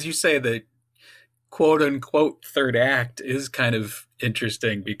as you say, the quote unquote third act is kind of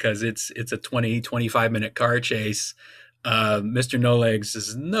interesting because it's a 25 minute car chase. Mr. No Legs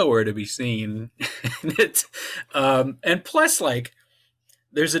is nowhere to be seen. And plus, like,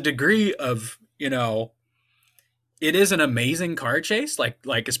 there's a degree of, it is an amazing car chase,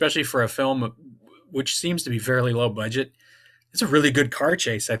 like especially for a film which seems to be fairly low budget. It's a really good car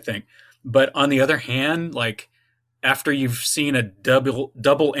chase, I think. But on the other hand, like, after you've seen a double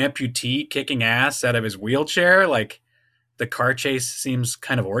amputee kicking ass out of his wheelchair, like, the car chase seems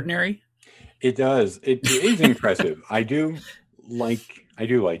kind of ordinary. It does. It is impressive. I do like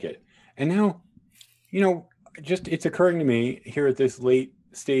it. And now, just it's occurring to me here at this late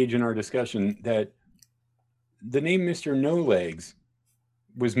stage in our discussion that the name Mr. No Legs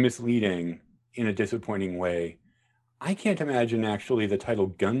was misleading in a disappointing way. I can't imagine actually the title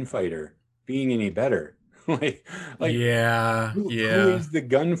Gunfighter being any better. like who is the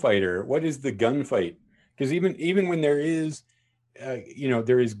gunfighter? What is the gunfight? Because even when there is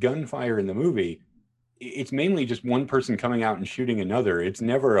there is gunfire in the movie, it's mainly just one person coming out and shooting another. It's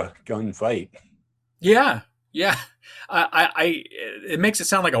never a gunfight. Yeah. It makes it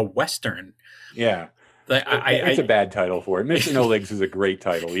sound like a Western. Yeah. It's a bad title for it. Mr. No Legs is a great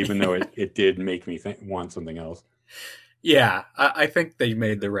title, even though it did make me want something else. Yeah, I think they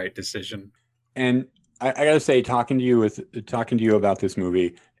made the right decision. And I got to say, talking to you about this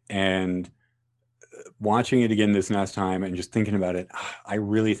movie and watching it again this last time and just thinking about it, I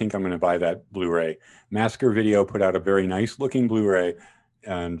really think I'm going to buy that Blu-ray. Massacre Video put out a very nice looking Blu-ray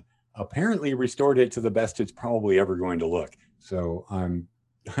and apparently restored it to the best it's probably ever going to look. So I'm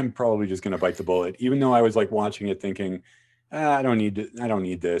probably just going to bite the bullet, even though I was like watching it thinking, I don't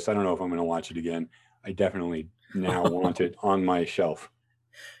need this. I don't know if I'm going to watch it again. I definitely now want it on my shelf.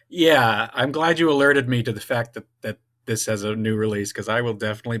 Yeah, I'm glad you alerted me to the fact that this has a new release, because I will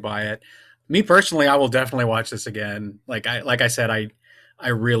definitely buy it. Me personally, I will definitely watch this again. Like I said, I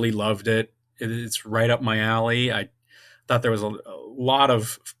really loved it. It's right up my alley. I thought there was a lot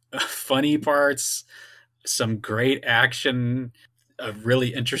of funny parts, some great action, a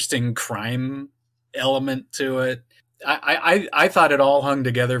really interesting crime element to it. I thought it all hung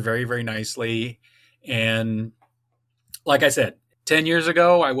together very, very nicely. And like I said, 10 years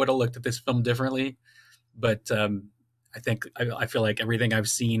ago, I would have looked at this film differently. But I feel like everything I've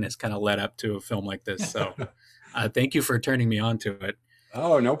seen has kind of led up to a film like this. So thank you for turning me on to it.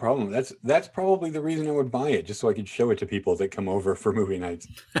 Oh, no problem. That's probably the reason I would buy it, just so I could show it to people that come over for movie nights.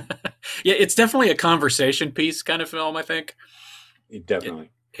 Yeah, it's definitely a conversation piece kind of film, I think.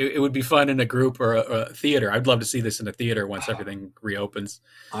 Definitely. It would be fun in a group or a theater. I'd love to see this in a theater once everything reopens.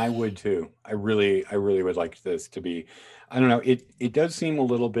 I would too. I really would like this to be, I don't know, it does seem a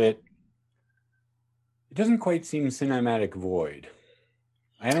little bit, it doesn't quite seem cinematic void.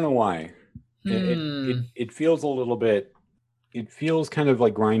 I don't know why. It feels a little bit, it feels kind of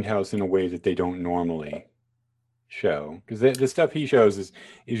like Grindhouse in a way that they don't normally show. Because the stuff he shows is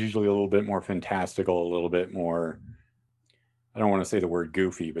usually a little bit more fantastical, a little bit more, I don't want to say the word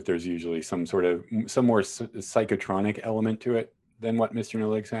goofy, but there's usually some more psychotronic element to it than what Mr. No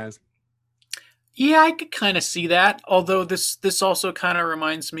Legs has. Yeah, I could kind of see that. Although this also kind of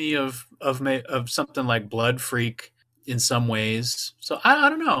reminds me of something like Blood Freak in some ways. So I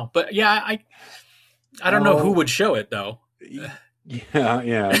don't know, but yeah, I don't know who would show it though. Yeah.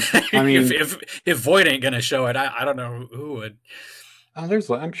 I mean, if Void ain't gonna show it, I don't know who would.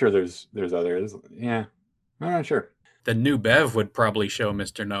 I'm sure there's others. Yeah, I'm not sure. The new Bev would probably show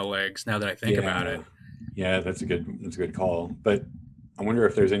Mr. No Legs. Now that I think about it. Yeah, that's a good call. But I wonder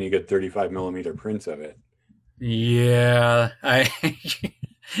if there's any good 35 millimeter prints of it. Yeah, I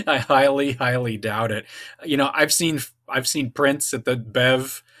highly doubt it. You know, I've seen prints at the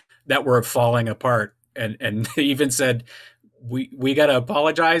Bev that were falling apart, and they even said we got to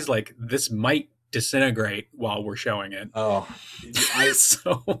apologize. Like, this might disintegrate while we're showing it. Oh,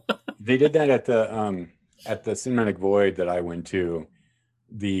 so they did that at the Cinematic Void that I went to.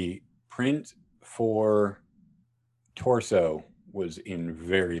 The print for Torso was in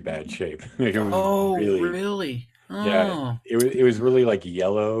very bad shape. Like, it was really? Oh. Yeah, it was really like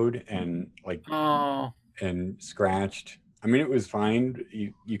yellowed and like and scratched. I mean, it was fine.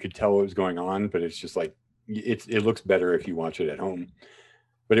 You could tell what was going on, but it's just like it looks better if you watch it at home.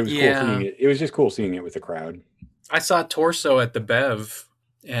 But it was cool seeing it. It was just cool seeing it with the crowd. I saw Torso at the Bev,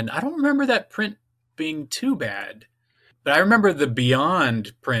 and I don't remember that print being too bad. But I remember the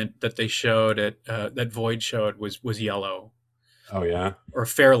Beyond print that they showed at that Void showed was yellow. Oh yeah, or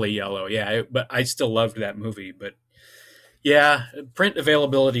fairly yellow. Yeah, but I still loved that movie. But yeah, print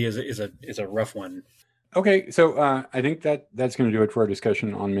availability is a rough one. Okay, so I think that's going to do it for our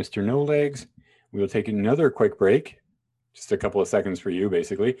discussion on Mr. No Legs. We will take another quick break, just a couple of seconds for you,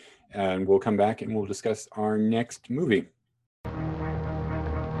 basically, and we'll come back and we'll discuss our next movie.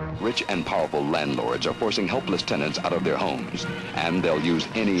 Rich and powerful landlords are forcing helpless tenants out of their homes, and they'll use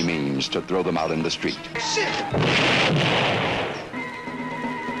any means to throw them out in the street.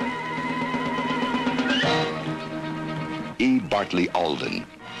 E. Bartley Alden,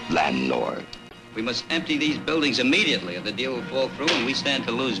 landlord. We must empty these buildings immediately or the deal will fall through and we stand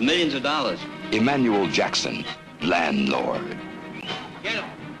to lose millions of dollars. Emmanuel Jackson, landlord. Get him.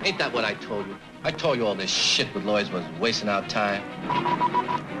 Ain't that what I told you? I told you all this shit with lawyers was wasting our time.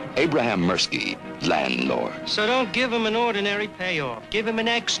 Abraham Mirsky, landlord. So don't give him an ordinary payoff. Give him an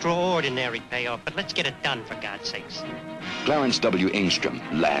extraordinary payoff. But let's get it done, for God's sakes. Clarence W. Ingstrom,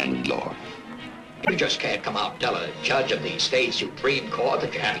 landlord. You just can't come out and tell a judge of the state Supreme Court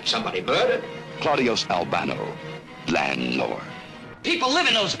that you're having somebody murdered. Claudius Albano, landlord. People live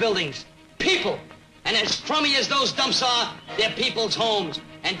in those buildings. People. And as crummy as those dumps are, they're people's homes.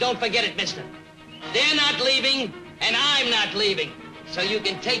 And don't forget it, mister. They're not leaving, and I'm not leaving. So you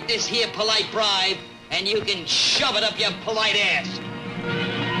can take this here polite bribe, and you can shove it up your polite ass.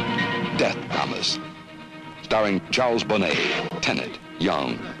 Death Promise. Starring Charles Bonnet, Tenet,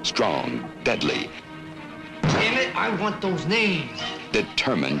 young, strong, deadly. Damn it, I want those names.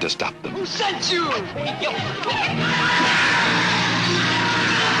 Determined to stop them. Who sent you?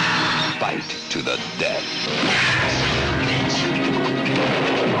 Fight to the death.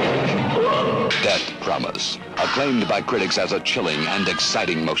 Death Promise. Acclaimed by critics as a chilling and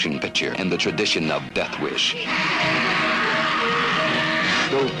exciting motion picture in the tradition of Death Wish.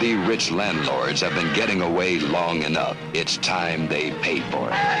 Filthy rich landlords have been getting away long enough. It's time they paid for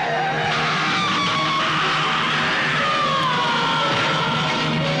it.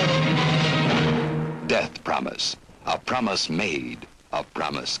 Death Promise. A promise made, a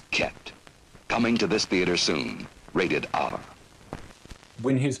promise kept. Coming to this theater soon. Rated R.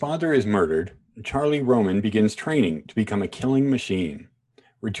 When his father is murdered, Charlie Roman begins training to become a killing machine.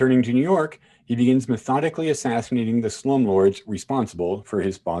 Returning to New York, he begins methodically assassinating the slumlords responsible for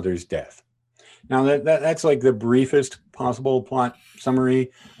his father's death. Now that's like the briefest possible plot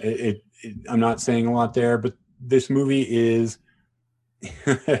summary. I'm not saying a lot there, but this movie is,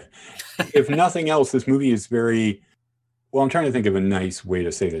 if nothing else, this movie is very, well, I'm trying to think of a nice way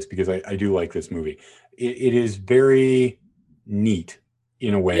to say this because I do like this movie. It is very neat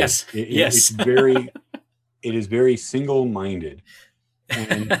in a way. Yes. Yes. It is very single-minded,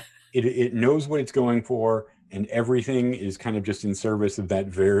 and it knows what it's going for, and everything is kind of just in service of that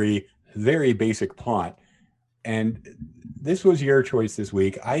very, very basic plot. And this was your choice this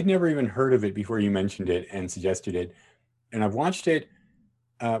week. I'd never even heard of it before you mentioned it and suggested it. And I've watched it.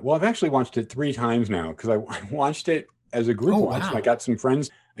 Well, I've actually watched it 3 times now because I watched it as a group watch. Wow. I got some friends.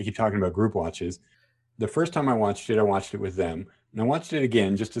 I keep talking about group watches. The first time I watched it with them. And I watched it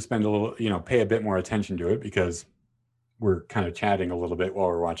again just to spend a little, pay a bit more attention to it because we're kind of chatting a little bit while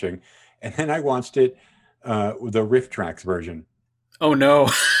we're watching. And then I watched it with the riff tracks version. Oh, no.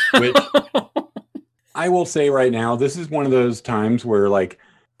 Which I will say right now, this is one of those times where like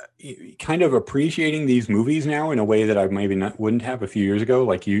kind of appreciating these movies now in a way that I maybe wouldn't have a few years ago,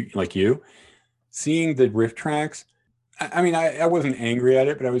 like you seeing the riff tracks. I mean, I wasn't angry at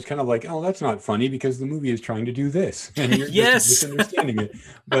it, but I was kind of like, oh, that's not funny because the movie is trying to do this. And you're yes. just misunderstanding it.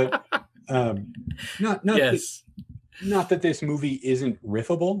 But not that this movie isn't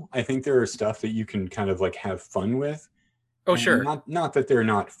riffable. I think there are stuff that you can kind of like have fun with. Oh, and sure. Not that they're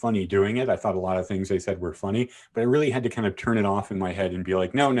not funny doing it. I thought a lot of things they said were funny, but I really had to kind of turn it off in my head and be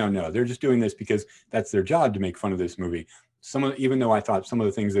like, no. They're just doing this because that's their job to make fun of this movie. Even though I thought some of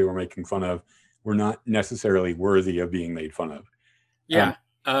the things they were making fun of were not necessarily worthy of being made fun of. Yeah.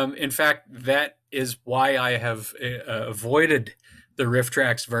 In fact, that is why I have avoided the riff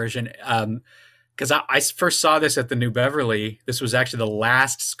tracks version. Because I first saw this at the New Beverly. This was actually the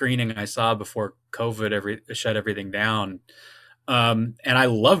last screening I saw before COVID shut everything down. And I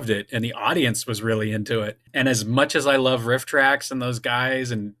loved it. And the audience was really into it. And as much as I love riff tracks and those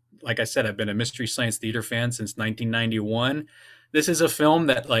guys, and like I said, I've been a Mystery Science Theater fan since 1991. This is a film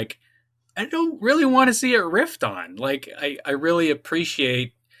that like, I don't really want to see it riffed on. Like, I really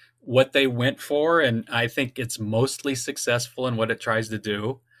appreciate what they went for. And I think it's mostly successful in what it tries to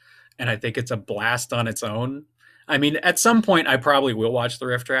do. And I think it's a blast on its own. I mean, at some point, I probably will watch the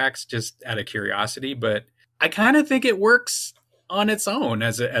riff tracks just out of curiosity, but I kind of think it works on its own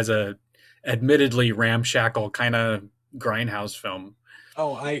as a admittedly ramshackle kind of grindhouse film.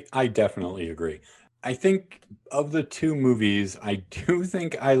 Oh, I definitely agree. I think of the 2 movies, I do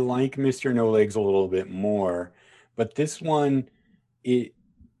think I like Mr. No Legs a little bit more, but this one, we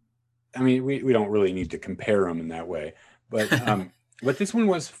don't really need to compare them in that way, but but this one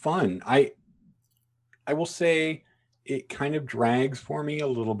was fun. I will say it kind of drags for me a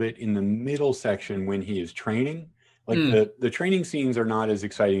little bit in the middle section when he is training. Like the training scenes are not as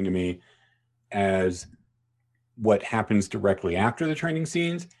exciting to me as what happens directly after the training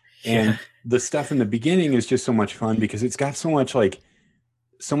scenes. And the stuff in the beginning is just so much fun because it's got so much of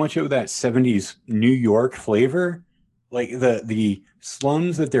that 70s New York flavor. Like the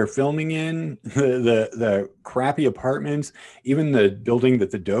slums that they're filming in, the crappy apartments, even the building that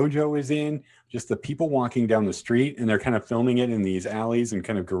the dojo is in, just the people walking down the street, and they're kind of filming it in these alleys and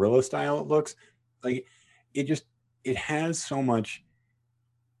kind of guerrilla style it looks. Like it has so much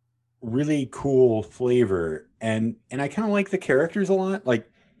really cool flavor, and I kind of like the characters a lot.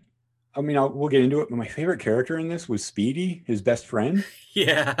 Like, I mean, we'll get into it, but my favorite character in this was Speedy, his best friend.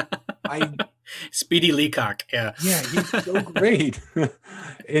 Yeah. Speedy Leacock. Yeah. Yeah, he's so great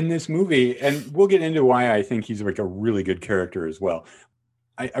in this movie. And we'll get into why I think he's like a really good character as well.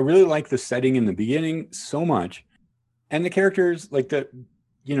 I really like the setting in the beginning so much. And the characters, like a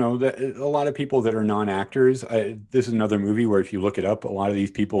lot of people that are non-actors. This is another movie where if you look it up, a lot of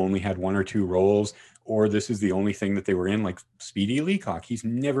these people only had 1 or 2 roles, or this is the only thing that they were in, like Speedy Leacock. He's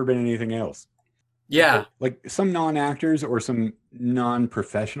never been anything else. Yeah. Like some non-actors or some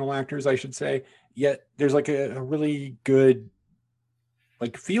non-professional actors, I should say. Yet there's like a really good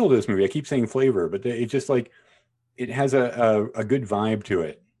like feel to this movie. I keep saying flavor, but it just like, it has a good vibe to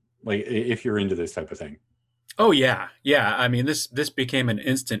it. Like if you're into this type of thing. Oh yeah. Yeah. I mean, this became an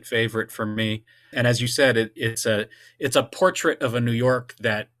instant favorite for me. And as you said, it's a portrait of a New York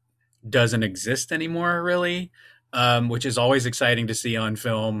that doesn't exist anymore, really, which is always exciting to see on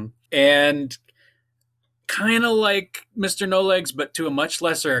film. And kind of like Mr. No Legs, but to a much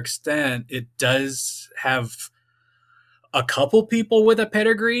lesser extent, it does have a couple people with a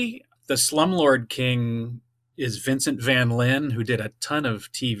pedigree. The Slumlord King is Vincent Van Lin, who did a ton of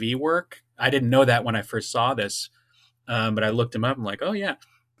TV work. I didn't know that when I first saw this, but I looked him up. I'm like, oh yeah.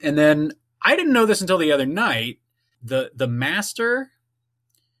 And then I didn't know this until the other night. The master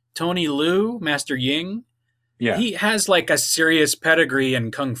Tony Liu, Master Ying. Yeah. He has like a serious pedigree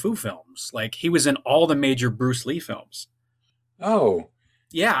in kung fu films. Like he was in all the major Bruce Lee films. Oh.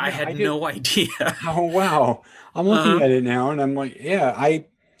 Yeah, I had no idea. Oh, wow. I'm looking at it now and I'm like, yeah,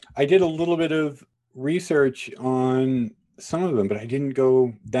 I did a little bit of research on some of them, but I didn't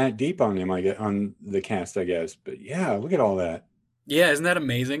go that deep on them, on the cast, I guess. But yeah, look at all that. Yeah, isn't that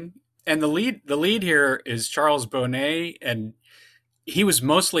amazing? And the lead here is Charles Bonnet, and he was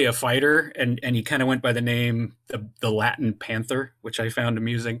mostly a fighter, and he kind of went by the name the Latin Panther, which I found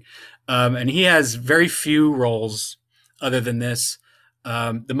amusing. And he has very few roles other than this.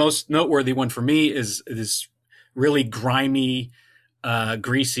 The most noteworthy one for me is this really grimy,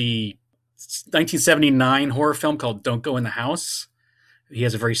 greasy 1979 horror film called Don't Go in the House. He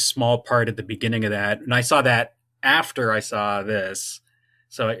has a very small part at the beginning of that, and I saw that after I saw this,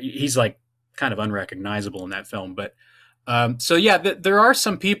 so he's like kind of unrecognizable in that film. But so yeah, there are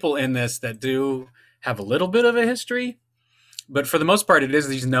some people in this that do have a little bit of a history, but for the most part, it is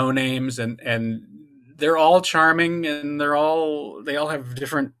these no names, and they're all charming, and they all have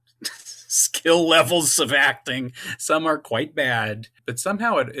different skill levels of acting. Some are quite bad, but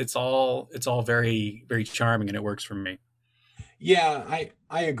somehow it's all very, very charming, and it works for me. Yeah,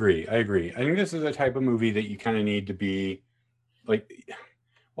 I agree. I think this is a type of movie that you kind of need to be like,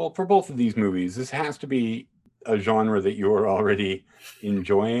 well, for both of these movies, this has to be a genre that you're already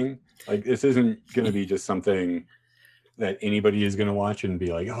enjoying. Like, this isn't going to be just something that anybody is going to watch and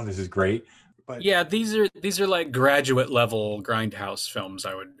be like, oh, this is great. But yeah, these are like graduate level Grindhouse films,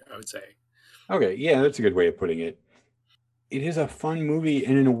 I would say. Okay, yeah, that's a good way of putting it. It is a fun movie,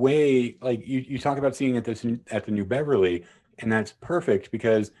 and in a way, like you talk about seeing it at the New Beverly, and that's perfect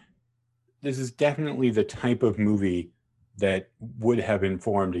because this is definitely the type of movie that would have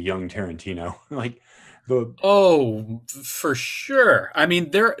informed a young Tarantino. For sure. I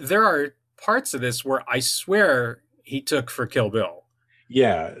mean, there are parts of this where I swear he took for Kill Bill.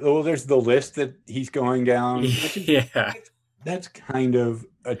 Yeah. Well, there's the list that he's going down. Yeah. That's kind of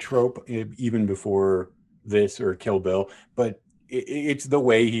a trope even before this or Kill Bill, but it's the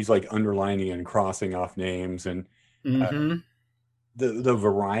way he's like underlining and crossing off names, and the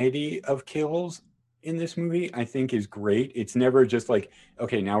variety of kills in this movie I think is great. It's never just like,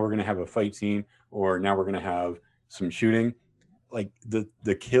 okay, now we're going to have a fight scene, or now we're going to have some shooting. Like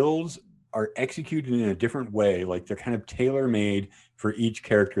the kills are executed in a different way. Like they're kind of tailor-made for each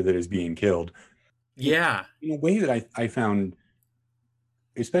character that is being killed. Yeah. In a way that I found,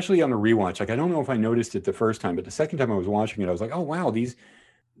 especially on a rewatch, like I don't know if I noticed it the first time, but the second time I was watching it, I was like, oh wow, this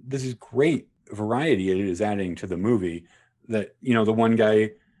is great variety it is adding to the movie. That, the one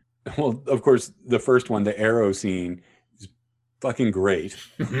guy, well, of course, the first one, the arrow scene, is fucking great.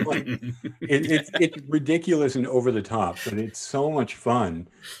 Like, it's ridiculous and over the top, but it's so much fun.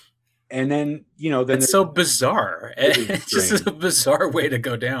 And then, it's so bizarre. It's just a bizarre way to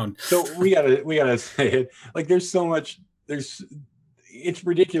go down. So we gotta say it. Like, there's so much. It's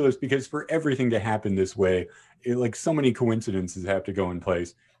ridiculous because for everything to happen this way, like so many coincidences have to go in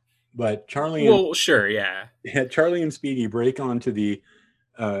place. But Charlie and Speedy break onto the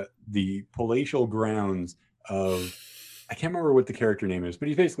palatial grounds of, I can't remember what the character name is, but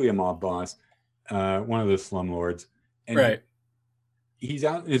he's basically a mob boss, one of the slumlords, and right. He's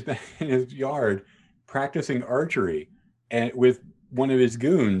out in his yard practicing archery and with one of his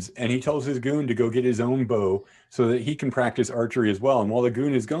goons, and he tells his goon to go get his own bow so that he can practice archery as well. And while the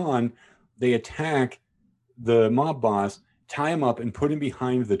goon is gone, they attack the mob boss, tie him up, and put him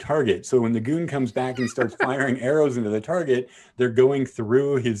behind the target. So when the goon comes back and starts firing arrows into the target, they're going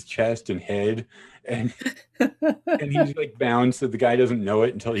through his chest and head, and he's like bound so the guy doesn't know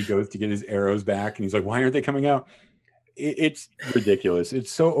it until he goes to get his arrows back, and he's like, why aren't they coming out? It's ridiculous.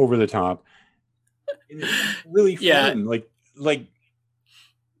 It's so over the top. It's really fun. Yeah. Like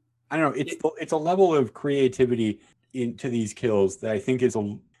I don't know. It's a level of creativity into these kills that I think is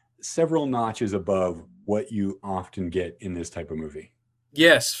several notches above what you often get in this type of movie.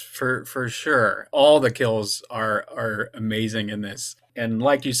 Yes, for sure. All the kills are amazing in this. And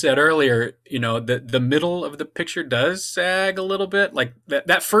like you said earlier, the middle of the picture does sag a little bit. Like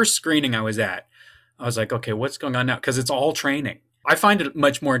that first screening I was at, I was like, okay, what's going on now? Because it's all training. I find it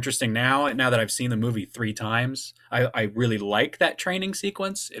much more interesting now that I've seen the movie 3 times. I really like that training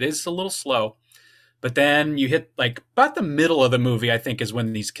sequence. It is a little slow. But then you hit like about the middle of the movie, I think, is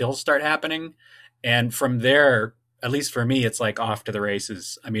when these kills start happening. And from there, at least for me, it's like off to the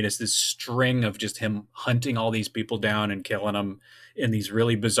races. I mean, it's this string of just him hunting all these people down and killing them in these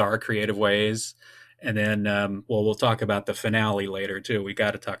really bizarre, creative ways. And then, we'll talk about the finale later, too. We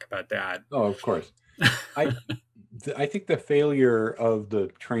got to talk about that. Oh, of course. I think the failure of the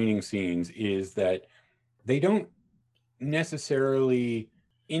training scenes is that they don't necessarily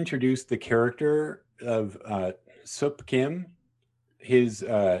introduce the character of Sup Kim,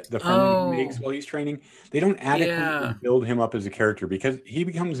 the friend that he makes while he's training. They don't adequately build him up as a character because he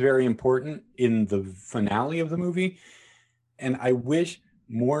becomes very important in the finale of the movie. And I wish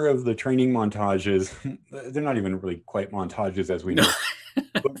more of the training montages, they're not even really quite montages as we know,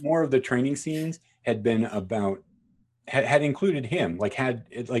 but more of the training scenes had been about, had included him, like had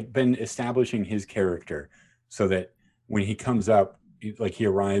it like been establishing his character so that when he comes up, like he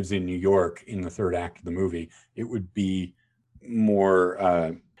arrives in New York in the third act of the movie, it would be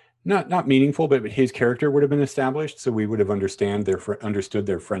more not meaningful, but his character would have been established, so we would have understood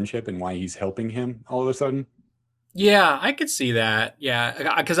their friendship and why he's helping him all of a sudden. Yeah, I could see that.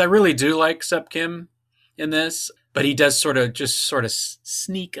 Yeah, because I really do like Sup Kim in this, but he does sort of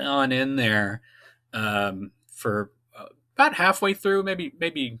sneak on in there for about halfway through,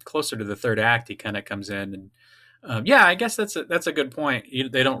 maybe closer to the third act. He kind of comes in, and yeah, I guess that's a good point.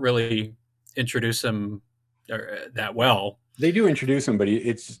 They don't really introduce him that well. They do introduce him, but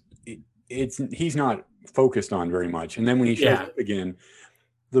he's not focused on very much. And then when he shows up again,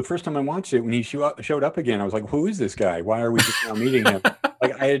 the first time I watched it, when he showed up again, I was like, "Who is this guy? Why are we just now meeting him?"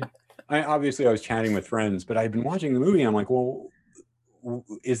 Like I obviously I was chatting with friends, but I had been watching the movie. And I'm like, "Well,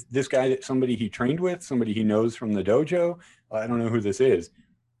 is this guy somebody he trained with? Somebody he knows from the dojo? I don't know who this is."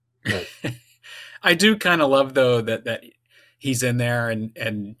 But I do kind of love though that he's in there,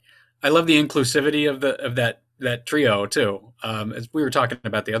 and I love the inclusivity of that trio too. As we were talking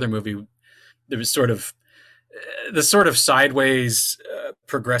about the other movie, there was sort of the sideways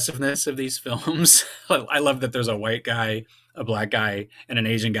progressiveness of these films. I love that there's a white guy, a black guy, and an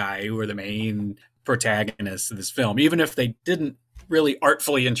Asian guy who are the main protagonists of this film. Even if they didn't really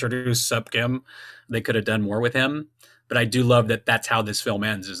artfully introduce Sup Kim, they could have done more with him. But I do love that that's how this film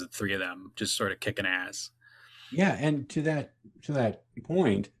ends, is the three of them just sort of kicking ass. Yeah, and to that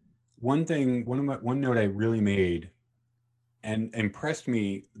point, one note I really made and impressed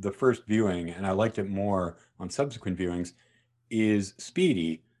me the first viewing, and I liked it more on subsequent viewings, is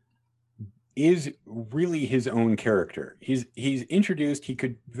Speedy is really his own character. He's introduced, he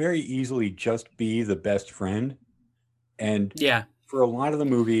could very easily just be the best friend. And for a lot of the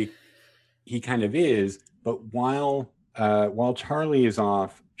movie, he kind of is, but while Charlie is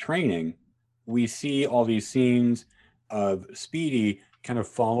off training, we see all these scenes of Speedy kind of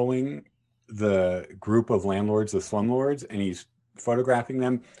following the group of landlords, the slumlords, and he's photographing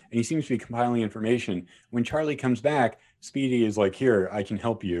them, and he seems to be compiling information. When Charlie comes back, Speedy is like, "Here, I can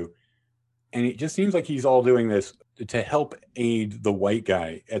help you." And it just seems like he's all doing this to help aid the white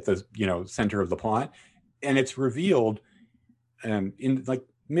guy at the center of the plot. And it's revealed in like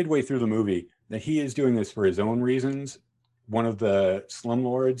midway through the movie that he is doing this for his own reasons. One of the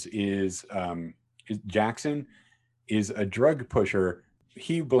slumlords is Jackson, is a drug pusher.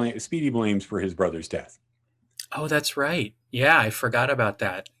 Speedy blames for his brother's death. Oh, that's right. Yeah, I forgot about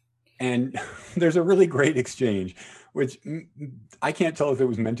that. And there's a really great exchange, which I can't tell if it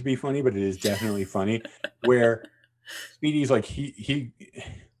was meant to be funny, but it is definitely funny, where Speedy's like, he's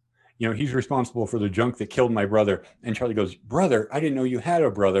responsible for the junk that killed my brother. And Charlie goes, "Brother? I didn't know you had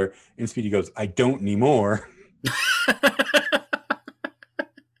a brother." And Speedy goes, "I don't anymore."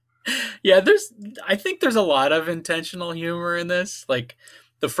 Yeah, I think there's a lot of intentional humor in this. Like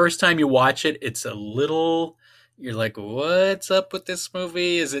the first time you watch it, it's a little, you're like, what's up with this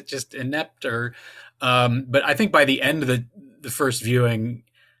movie? Is it just inept or, but I think by the end of the first viewing,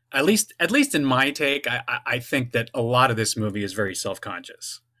 at least in my take, I think that a lot of this movie is very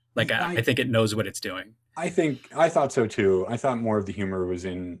self-conscious. Like I think it knows what it's doing. I thought so too. I thought more of the humor was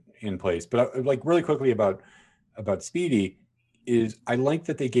in place, but like really quickly about Speedy is I like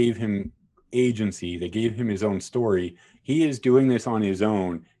that they gave him agency. They gave him his own story. He is doing this on his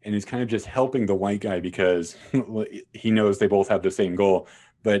own and is kind of just helping the white guy because he knows they both have the same goal.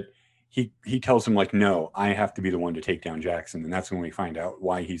 But he tells him like, "No, I have to be the one to take down Jackson." And that's when we find out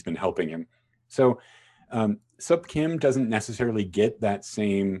why he's been helping him. So Sup Kim doesn't necessarily get that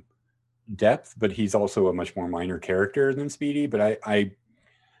same depth, but he's also a much more minor character than Speedy. But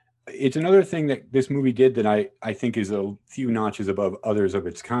it's another thing that this movie did that I think is a few notches above others of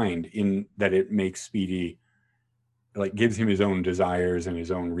its kind, in that it makes Speedy, like, gives him his own desires and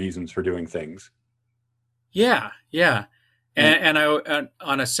his own reasons for doing things. Yeah. And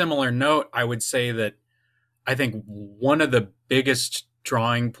on a similar note, I would say that I think one of the biggest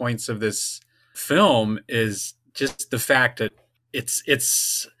drawing points of this film is just the fact that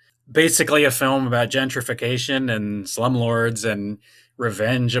it's basically a film about gentrification and slumlords and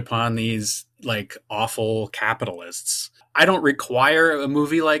revenge upon these like awful capitalists. I don't require a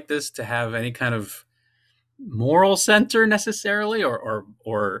movie like this to have any kind of moral center necessarily,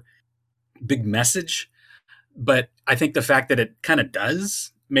 or big message. But I think the fact that it kind of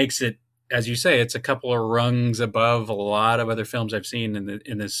does makes it, as you say, it's a couple of rungs above a lot of other films I've seen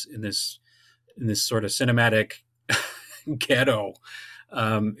in this sort of cinematic ghetto.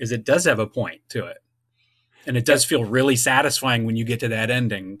 Is it does have a point to it, and it does feel really satisfying when you get to that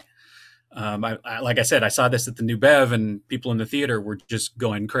ending. Like I said, I saw this at the New Bev, and people in the theater were just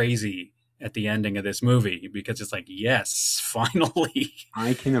going crazy at the ending of this movie because it's like, yes, finally.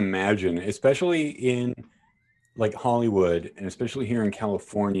 I can imagine, especially in like Hollywood and especially here in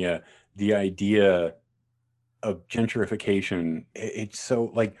California, the idea of gentrification, it's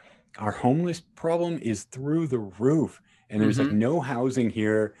so like our homeless problem is through the roof, and there's like no housing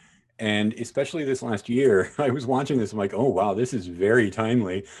here. And especially this last year, I was watching this. I'm like, oh, wow, this is very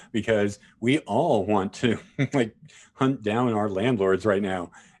timely because we all want to like hunt down our landlords right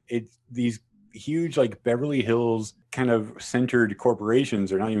now. It's these huge like Beverly Hills kind of centered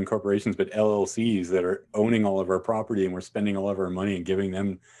corporations, or not even corporations, but LLCs that are owning all of our property, and we're spending all of our money and giving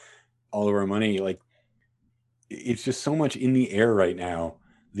them all of our money. Like, it's just so much in the air right now.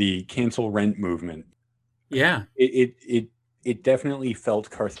 The cancel rent movement. Yeah. It definitely felt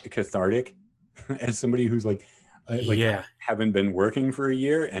cathartic as somebody who's like haven't been working for a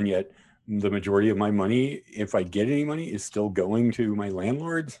year, and yet the majority of my money, if I get any money, is still going to my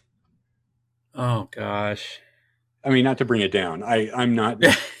landlords. Oh gosh. I mean, not to bring it down. I'm not.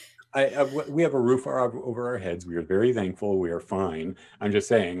 We have a roof over our heads. We are very thankful. We are fine. I'm just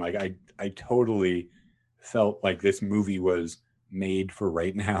saying, like, I totally felt like this movie was made for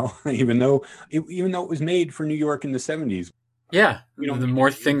right now, even though it was made for New York in the 70s. Yeah, the more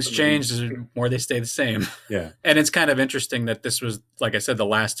things change, the more they stay the same. Yeah. And it's kind of interesting that this was, like I said, the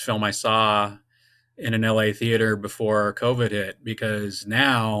last film I saw in an LA theater before COVID hit, because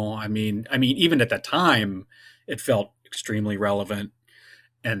now, I mean, even at the time, it felt extremely relevant.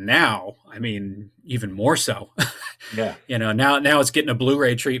 And now, I mean, even more so. Yeah. Now it's getting a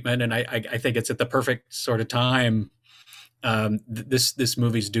Blu-ray treatment, and I think it's at the perfect sort of time. This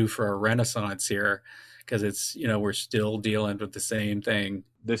movie's due for a renaissance here, because it's, we're still dealing with the same thing.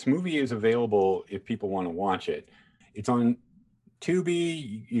 This movie is available if people want to watch it. It's on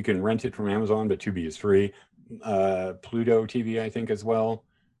Tubi. You can rent it from Amazon, but Tubi is free. Pluto TV, I think, as well.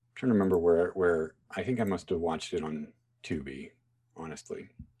 I'm trying to remember where I think I must have watched it on Tubi, honestly.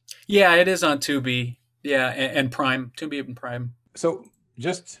 Yeah, it is on Tubi. Yeah, and Prime. Tubi and Prime. So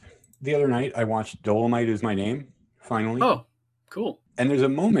just the other night, I watched Dolomite Is My Name, finally. Oh, cool. And there's a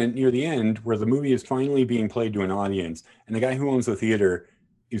moment near the end where the movie is finally being played to an audience, and the guy who owns the theater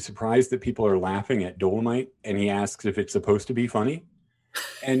is surprised that people are laughing at Dolomite, and he asks if it's supposed to be funny.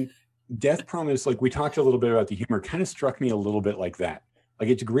 And Death Promise, like we talked a little bit about the humor, kind of struck me a little bit like that. Like,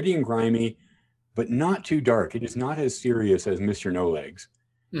 it's gritty and grimy, but not too dark. It is not as serious as Mr. No Legs.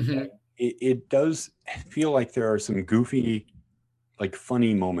 Mm-hmm. It does feel like there are some goofy, like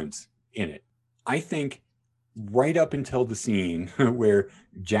funny moments in it. I think right up until the scene where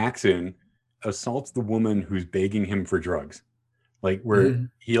Jackson assaults the woman who's begging him for drugs, like where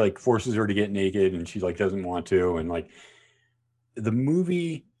he like forces her to get naked and she like doesn't want to, and like the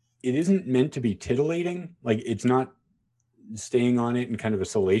movie, it isn't meant to be titillating. Like, it's not staying on it in kind of a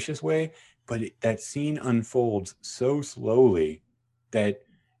salacious way, but that scene unfolds so slowly that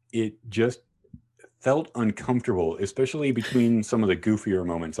it just felt uncomfortable, especially between some of the goofier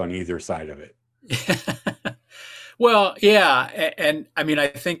moments on either side of it. Well, yeah, and I mean, I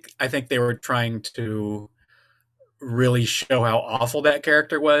think they were trying to really show how awful that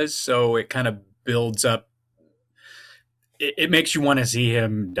character was, so it kind of builds up. It makes you want to see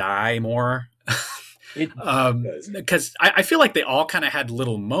him die more. Because I feel like they all kind of had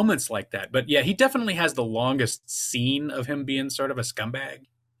little moments like that. But yeah, he definitely has the longest scene of him being sort of a scumbag.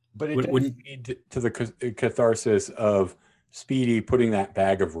 But it does lead to the catharsis of Speedy putting that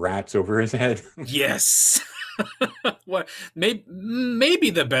bag of rats over his head. Yes. What maybe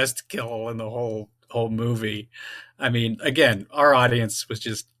the best kill in the whole movie. I mean, again, our audience was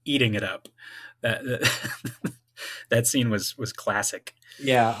just eating it up. That scene was classic.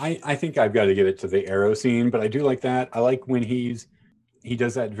 Yeah, I think I've got to give it to the arrow scene, but I do like that. I like when he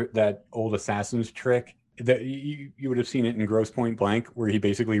does that old assassin's trick that you would have seen it in Grosse Point Blank, where he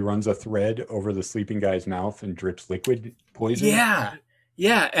basically runs a thread over the sleeping guy's mouth and drips liquid poison.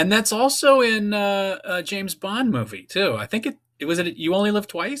 Yeah, and that's also in a James Bond movie too. I think it was You Only Live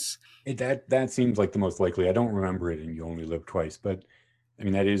Twice. That seems like the most likely. I don't remember it in You Only Live Twice, but I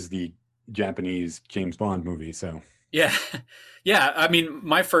mean that is the Japanese James Bond movie, so. Yeah. Yeah. I mean,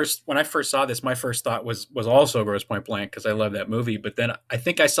 when I first saw this, my first thought was also Grosse Point Blank because I love that movie. But then I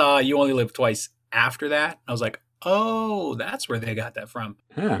think I saw You Only Live Twice after that. I was like, oh, that's where they got that from.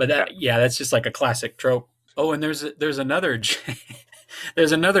 Huh. But that's just like a classic trope. Oh, and there's another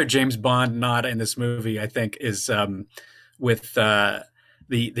there's another James Bond nod in this movie. I think is with the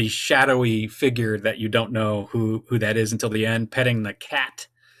shadowy figure that you don't know who that is until the end, petting the cat.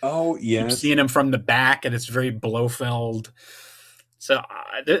 Oh, Keep yes. seeing him from the back, and it's very Blofeld. So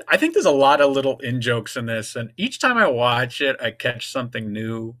I think there's a lot of little in jokes in this, and each time I watch it, I catch something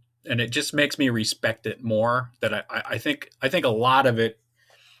new, and it just makes me respect it more. That I think a lot of it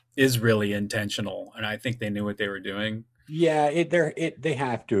is really intentional, and I think they knew what they were doing. Yeah, they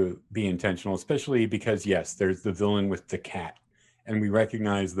have to be intentional, especially because yes, there's the villain with the cat, and we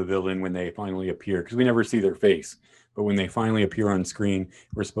recognize the villain when they finally appear because we never see their face. But when they finally appear on screen,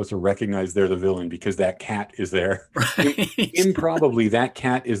 we're supposed to recognize they're the villain because that cat is there. Right. Improbably, that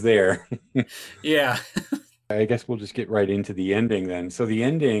cat is there. Yeah. I guess we'll just get right into the ending then. So the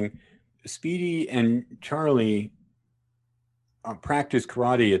ending, Speedy and Charlie practice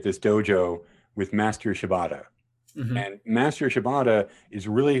karate at this dojo with Master Shibata. Mm-hmm. And Master Shibata is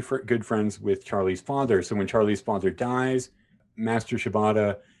really good friends with Charlie's father. So when Charlie's father dies, Master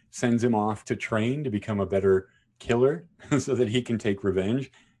Shibata sends him off to train to become a better killer so that he can take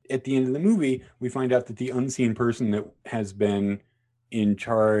revenge. At the end of the movie, we find out that the unseen person that has been in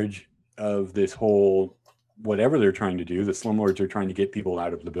charge of this whole whatever they're trying to do, the slumlords are trying to get people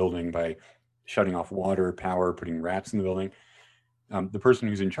out of the building by shutting off water, power, putting rats in the building. The person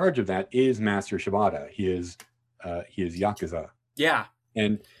who's in charge of that is Master Shibata. He is Yakuza. Yeah.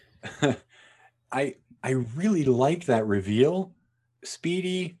 And I really like that reveal.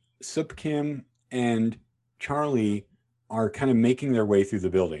 Speedy, Sup Kim, and Charlie are kind of making their way through the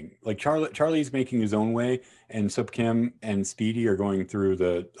building. Like Charlie's making his own way, and Sup Kim and Speedy are going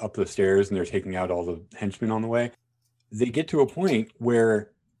up the stairs, and they're taking out all the henchmen on the way. They get to a point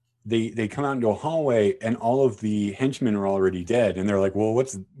where they come out into a hallway, and all of the henchmen are already dead, and they're like, "Well,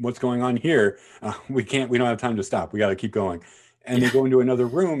 what's going on here? We don't have time to stop. We got to keep going." And they go into another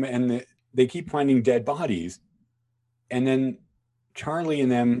room, and they keep finding dead bodies, and then Charlie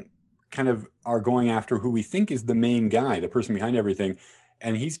and them kind of are going after who we think is the main guy, the person behind everything,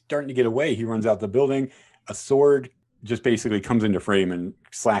 and he's starting to get away. He runs out the building. A sword just basically comes into frame and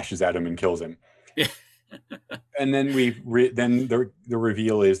slashes at him and kills him. Yeah. And then the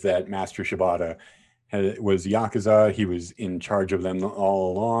reveal is that Master Shibata was Yakuza. He was in charge of them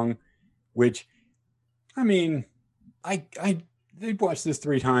all along, which, I mean, I did watch this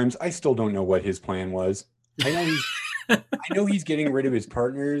 3 times. I still don't know what his plan was. I know he's getting rid of his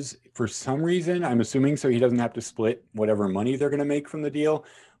partners for some reason. I'm assuming so he doesn't have to split whatever money they're going to make from the deal.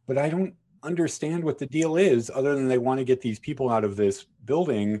 But I don't understand what the deal is, other than they want to get these people out of this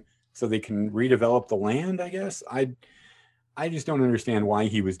building so they can redevelop the land, I guess. I just don't understand why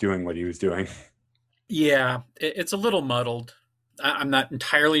he was doing what he was doing. Yeah, it's a little muddled. I'm not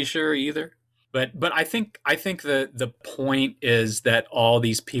entirely sure either. But I think the point is that all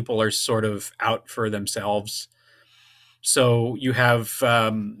these people are sort of out for themselves. So you have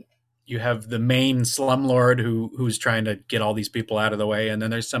the main slumlord who's trying to get all these people out of the way, and then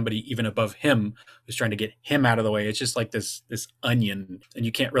there's somebody even above him who's trying to get him out of the way. It's just like this onion, and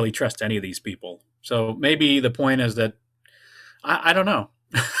you can't really trust any of these people. So maybe the point is that I don't know.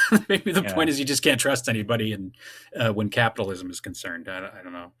 Maybe the point is you just can't trust anybody, and when capitalism is concerned, I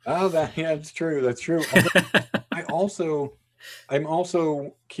don't know. Oh, that's true. That's true. I'm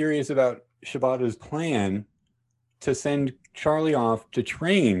also curious about Shibata's plan to send Charlie off to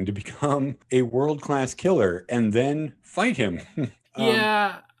train to become a world-class killer and then fight him.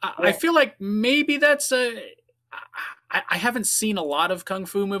 I feel like maybe that's I haven't seen a lot of kung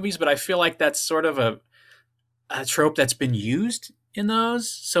fu movies, but I feel like that's sort of a trope that's been used in those.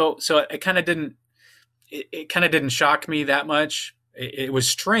 So it kind of didn't shock me that much. It was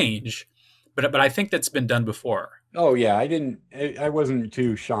strange, but I think that's been done before. Oh yeah, I wasn't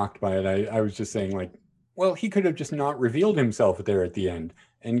too shocked by it. I was just saying, like, well, he could have just not revealed himself there at the end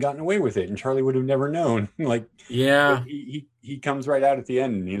and gotten away with it, and Charlie would have never known. Like, yeah, he comes right out at the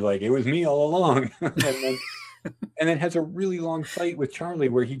end, and he's like, "It was me all along," and then has a really long fight with Charlie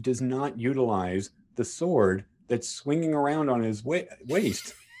where he does not utilize the sword that's swinging around on his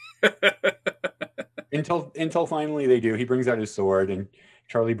waist until finally they do. He brings out his sword, and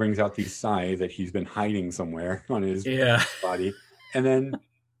Charlie brings out the sai that he's been hiding somewhere on his body, and then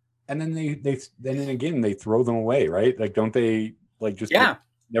they throw them away, right? Like, don't they, like, just like,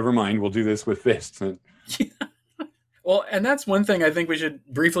 never mind, we'll do this with fists. And Well, and that's one thing I think we should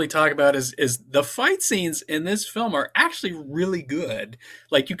briefly talk about is the fight scenes in this film are actually really good.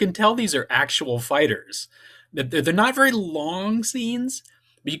 Like you can tell these are actual fighters. They're not very long scenes,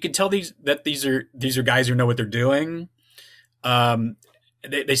 but you can tell these are guys who know what they're doing. Um,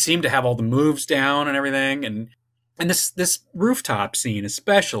 they seem to have all the moves down and everything, and this rooftop scene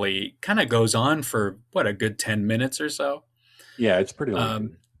especially kind of goes on for what, a good 10 minutes or so. Yeah, it's pretty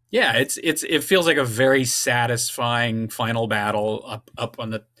long. Yeah, it feels like a very satisfying final battle up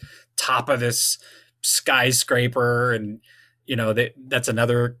on the top of this skyscraper, and that's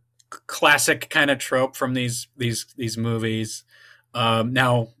another classic kind of trope from these movies.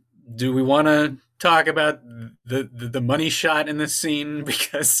 Now, do we want to talk about the money shot in this scene?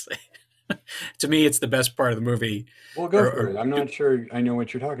 Because to me, it's the best part of the movie. Well, go for it. I'm not sure I know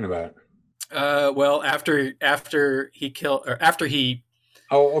what you're talking about. Well, after he.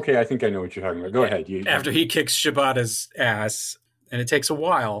 Oh, okay. I think I know what you're talking about. Go ahead. After he kicks Shibata's ass, and it takes a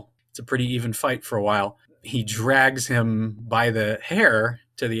while. It's a pretty even fight for a while. He drags him by the hair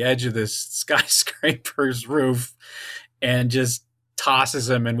to the edge of this skyscraper's roof and just tosses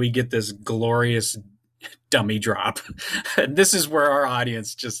him, and we get this glorious dummy drop. And this is where our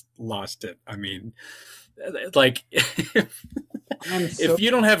audience just lost it. I mean, like, if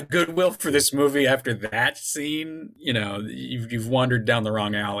you don't have goodwill for this movie after that scene, you've wandered down the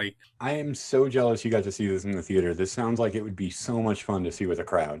wrong alley. I am so jealous you got to see this in the theater. This sounds like it would be so much fun to see with a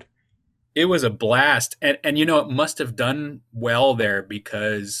crowd. It was a blast. And it must have done well there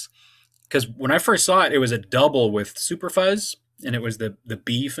because when I first saw it, it was a double with Super Fuzz, and it was the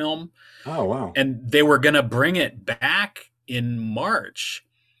B film. Oh, wow. And they were going to bring it back in March,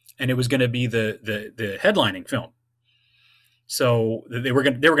 and it was going to be the headlining film. So they were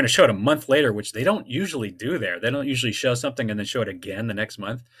going to show it a month later, which they don't usually do there. They don't usually show something and then show it again the next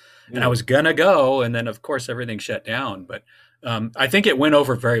month. Yeah. And I was going to go, and then of course everything shut down. But I think it went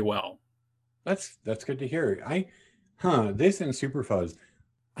over very well. That's good to hear. This and Super Fuzz.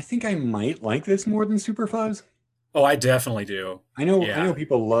 I think I might like this more than Super Fuzz. Oh, I definitely do. I know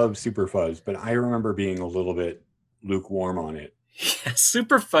people love Super Fuzz, but I remember being a little bit lukewarm on it. Yeah,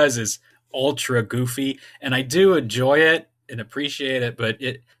 Super Fuzz is ultra goofy, and I do enjoy it and appreciate it, but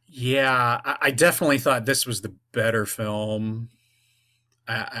I definitely thought this was the better film.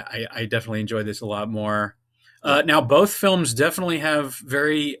 I definitely enjoyed this a lot more. Now, both films definitely have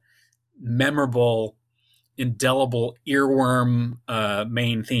very memorable, indelible earworm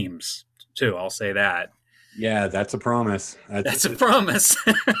main themes too. I'll say that. Yeah, that's a promise. That's a promise.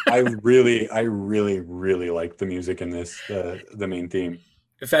 I really like the music in this, the main theme.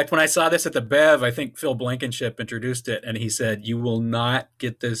 In fact, when I saw this at the Bev, I think Phil Blankenship introduced it, and he said, "You will not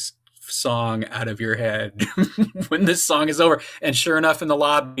get this song out of your head when this song is over." And sure enough, in the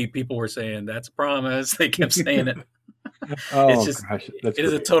lobby, people were saying, "That's a promise." They kept saying it. It's just, gosh, it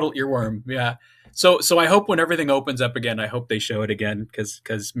is a total earworm. Yeah. So I hope when everything opens up again, I hope they show it again,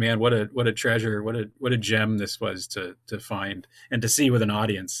 because man, what a treasure, what a gem this was to find and to see with an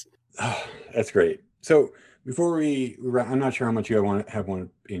audience. Oh, that's great. So before I'm not sure how much you have one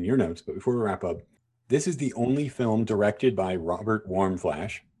in your notes, but before we wrap up, this is the only film directed by Robert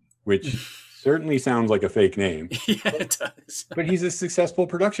Warmflash, which certainly sounds like a fake name. Yeah, it does. But he's a successful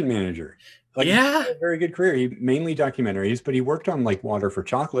production manager. Yeah. He had a very good career. He mainly documentaries, but he worked on like Water for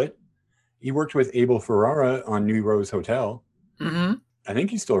Chocolate. He worked with Abel Ferrara on New Rose Hotel. Mm-hmm. I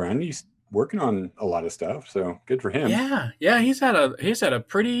think he's still around. He's working on a lot of stuff, so good for him. Yeah, he's had a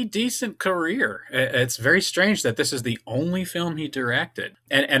pretty decent career. It's very strange that this is the only film he directed.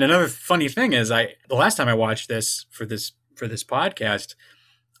 And another funny thing is, the last time I watched this for this podcast,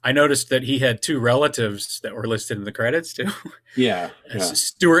 I noticed that he had two relatives that were listed in the credits too. Yeah.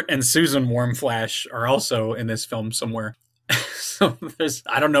 Stuart and Susan Warmflash are also in this film somewhere. So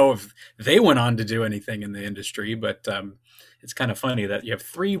I don't know if they went on to do anything in the industry, but it's kind of funny that you have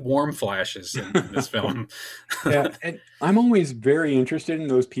three Warmflashes in this film. Yeah, and I'm always very interested in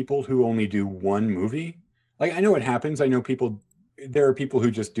those people who only do one movie. Like, I know it happens. I know there are people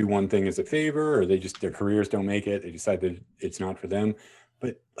who just do one thing as a favor, or their careers don't make it. They decide that it's not for them.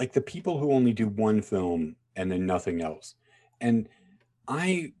 But like the people who only do one film and then nothing else. And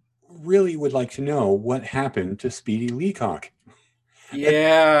I really would like to know what happened to Speedy Leacock.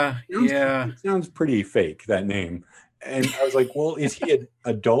 Yeah. It sounds pretty fake, that name. And I was like, well, is he an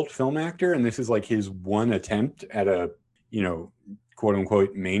adult film actor? And this is like his one attempt at a, quote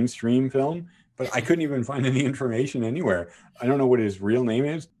unquote mainstream film. But I couldn't even find any information anywhere. I don't know what his real name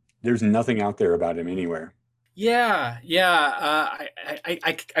is. There's nothing out there about him anywhere. Yeah.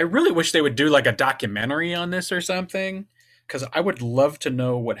 I really wish they would do like a documentary on this or something, because I would love to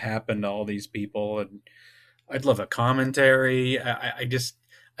know what happened to all these people. And I'd love a commentary.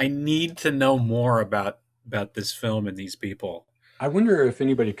 I need to know more about this film and these people. I wonder if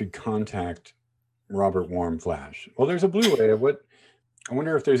anybody could contact Robert Warm Flash. Well, there's a Blu-ray of what. I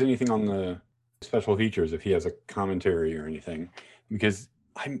wonder if there's anything on the special features, if he has a commentary or anything, because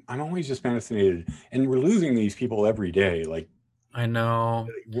I'm always just fascinated, and we're losing these people every day. Like, I know.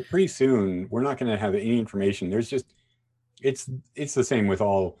 Pretty soon we're not going to have any information. There's just it's the same with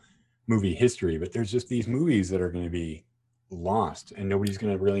all movie history, but there's just these movies that are going to be lost, and nobody's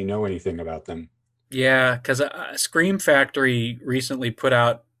going to really know anything about them. Yeah, because Scream Factory recently put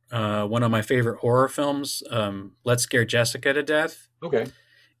out one of my favorite horror films, Let's Scare Jessica to Death. Okay.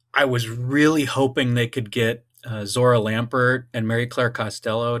 I was really hoping they could get Zora Lampert and Mary Claire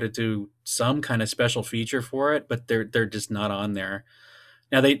Costello to do some kind of special feature for it, but they're just not on there.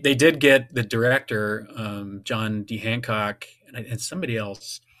 Now they did get the director, John D. Hancock, and somebody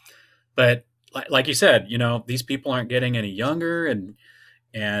else, but like you said, these people aren't getting any younger,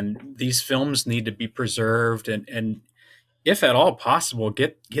 and these films need to be preserved, and if at all possible,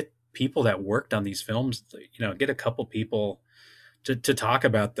 get people that worked on these films, get a couple people to talk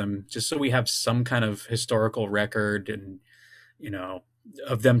about them, just so we have some kind of historical record and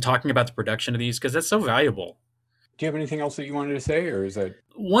of them talking about the production of these, because that's so valuable. Do you have anything else that you wanted to say, or is that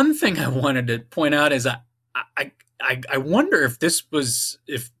one thing I wanted to point out? Is I wonder if this was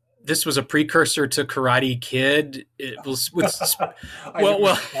a precursor to Karate Kid. It was with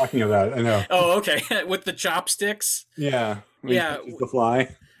well talking about. I know. Oh, okay. With the chopsticks. Yeah. Yeah. The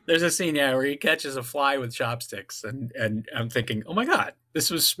fly. There's a scene, where he catches a fly with chopsticks, and I'm thinking, oh my god,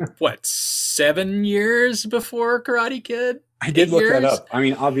 this was what, 7 years before Karate Kid? I did look that up. I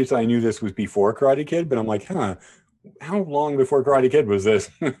mean, obviously, I knew this was before Karate Kid, but I'm like, how long before Karate Kid was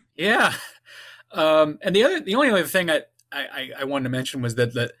this? Yeah. And the only other thing I wanted to mention was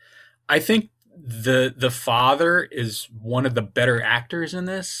that I think the father is one of the better actors in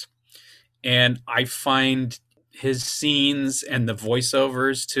this, and I find his scenes and the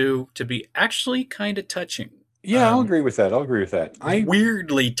voiceovers to be actually kind of touching. Yeah, I'll agree with that.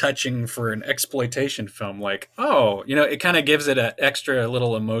 Weirdly touching for an exploitation film. Like, it kind of gives it an extra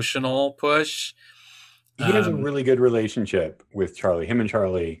little emotional push. He has a really good relationship with Charlie. Him and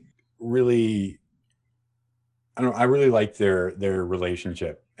Charlie really, I really liked their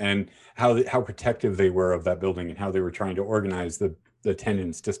relationship, and how protective they were of that building, and how they were trying to organize the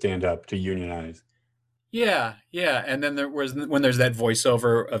tenants to stand up, to unionize. Yeah. And then when there's that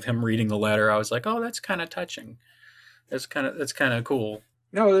voiceover of him reading the letter, I was like, oh, that's kind of touching. That's kind of cool.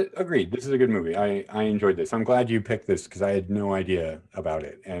 No, agreed. This is a good movie. I enjoyed this. I'm glad you picked this, because I had no idea about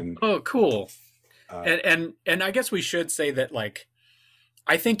it. And oh, cool. And I guess we should say that, like,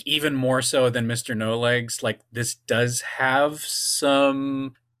 I think even more so than Mr. No Legs, like, this does have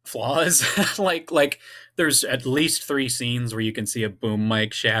some flaws. like there's at least 3 scenes where you can see a boom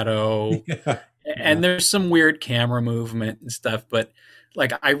mic shadow. Yeah. And there's some weird camera movement and stuff, but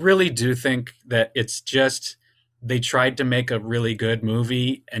like, I really do think that it's just they tried to make a really good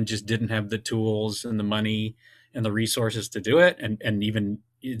movie and just didn't have the tools and the money and the resources to do it, and even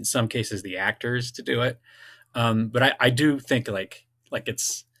in some cases the actors to do it. But I do think like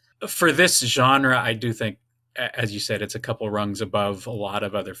it's, for this genre, I do think, as you said, it's a couple rungs above a lot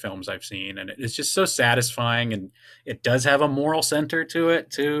of other films I've seen, and it's just so satisfying, and it does have a moral center to it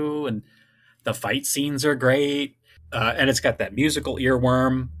too, and the fight scenes are great, and it's got that musical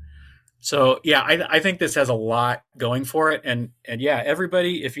earworm. So yeah, I think this has a lot going for it, and yeah,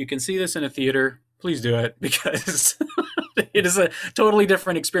 everybody, if you can see this in a theater, please do it, because it is a totally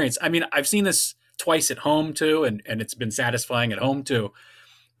different experience. I mean, I've seen this twice at home too, and it's been satisfying at home too.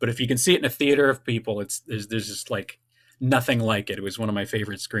 But if you can see it in a theater of people, there's just like nothing like it. It was one of my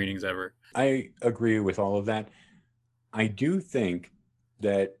favorite screenings ever. I agree with all of that. I do think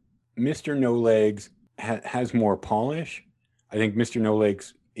that Mr. No Legs has more polish. I think Mr. No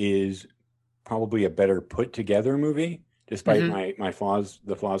Legs is probably a better put together movie, despite my flaws,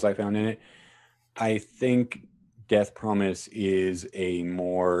 the flaws I found in it. I think Death Promise is a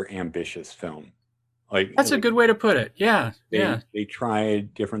more ambitious film. That's a good way to put it. Yeah. They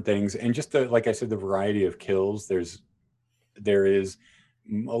tried different things, and just like I said, the variety of kills. There is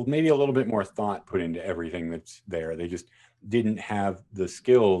maybe a little bit more thought put into everything that's there. They just didn't have the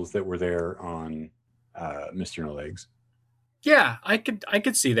skills that were there on Mr. No Legs. Yeah, I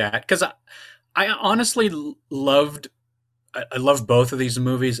could see that, because I honestly loved both of these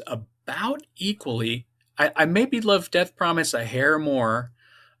movies about equally. I maybe love Death Promise a hair more,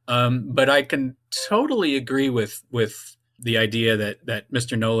 but I can totally agree with the idea that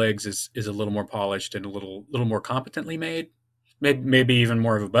Mr. No Legs is a little more polished and a little more competently made. maybe even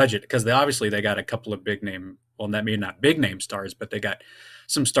more of a budget, because obviously they got a couple of big name, well, maybe not big name stars, but they got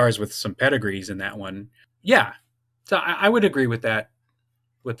some stars with some pedigrees in that one. Yeah, so I would agree with that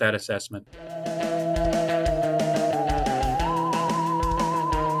assessment.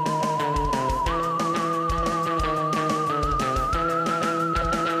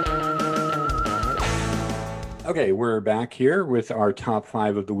 Okay, we're back here with our top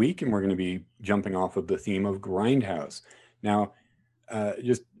 5 of the week, and we're going to be jumping off of the theme of Grindhouse. Now, I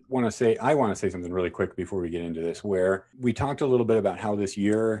want to say something really quick before we get into this, where we talked a little bit about how this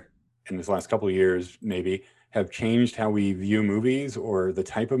year and this last couple of years maybe have changed how we view movies or the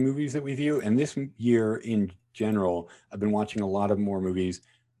type of movies that we view. And this year in general, I've been watching a lot of more movies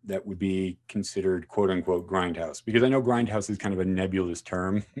that would be considered quote unquote Grindhouse, because I know Grindhouse is kind of a nebulous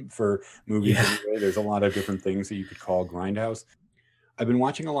term for movies. Yeah. Anyway. There's a lot of different things that you could call Grindhouse. I've been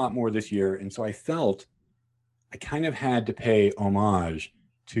watching a lot more this year, and so I felt I kind of had to pay homage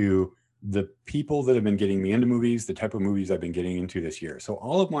to the people that have been getting me into movies, the type of movies I've been getting into this year. So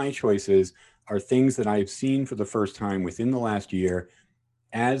all of my choices are things that I've seen for the first time within the last year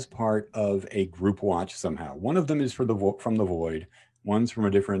as part of a group watch somehow. One of them is from the Void. One's from a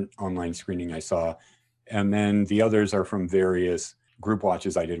different online screening I saw. And then the others are from various group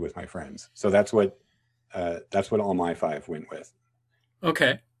watches I did with my friends. So that's what all my 5 went with.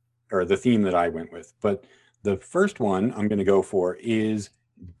 Okay. Or the theme that I went with. But the first one I'm going to go for is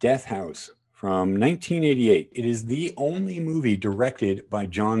Death House from 1988. It is the only movie directed by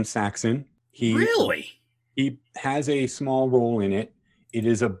John Saxon. Really? He has a small role in it. It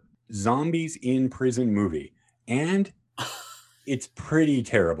is a zombies in prison movie. And it's pretty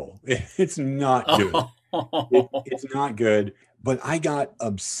terrible. It's not good. It's not good. But I got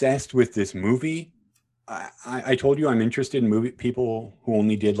obsessed with this movie. I told you I'm interested in people who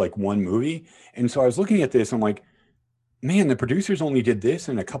only did like one movie. And so I was looking at this. I'm like, man, the producers only did this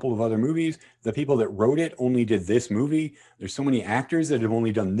and a couple of other movies. The people that wrote it only did this movie. There's so many actors that have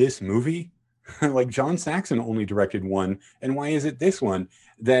only done this movie. Like John Saxon only directed one. And why is it this one?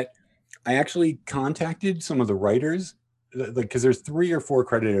 That I actually contacted some of the writers, because there's 3 or 4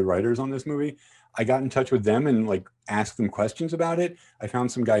 credited writers on this movie. I got in touch with them and like asked them questions about it. I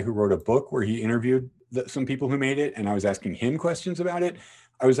found some guy who wrote a book where he interviewed some people who made it, and I was asking him questions about it.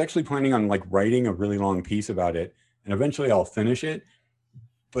 I was actually planning on like writing a really long piece about it, and eventually I'll finish it.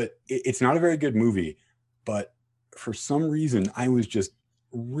 But it's not a very good movie. But for some reason, I was just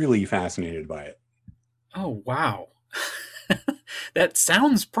really fascinated by it. Oh, wow. That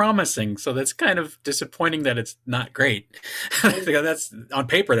sounds promising. So that's kind of disappointing that it's not great. That's on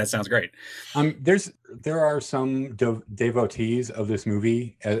paper, that sounds great. There are some devotees of this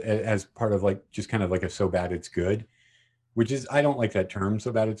movie as part of like just kind of like a so bad it's good, which is, I don't like that term,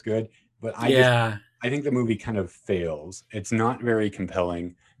 so bad it's good, but I think the movie kind of fails. It's not very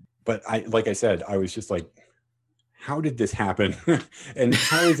compelling, but like I said, I was just like, how did this happen? And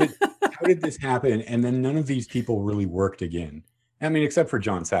how did this happen? And then none of these people really worked again. I mean, except for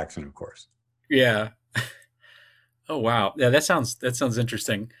John Saxon, of course. Yeah. Oh, wow. Yeah, that sounds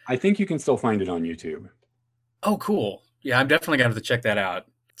interesting. I think you can still find it on YouTube. Oh, cool. Yeah, I'm definitely going to have to check that out.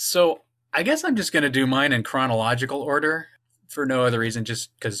 So I guess I'm just going to do mine in chronological order for no other reason, just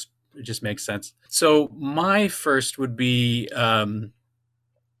because it just makes sense. So my first would be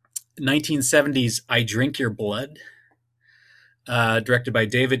 1970s I Drink Your Blood, directed by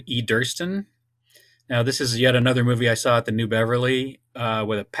David E. Durston. Now, this is yet another movie I saw at the New Beverly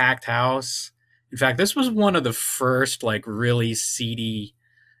with a packed house. In fact, this was one of the first like really seedy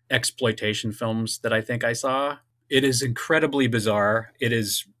exploitation films that I think I saw. It is incredibly bizarre. It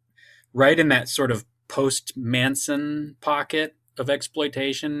is right in that sort of post-Manson pocket of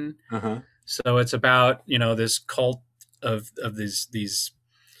exploitation. Uh-huh. So it's about, this cult of these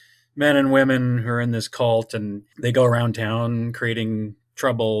men and women who are in this cult, and they go around town creating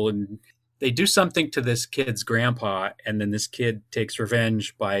trouble, and they do something to this kid's grandpa, and then this kid takes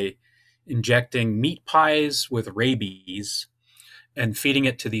revenge by injecting meat pies with rabies and feeding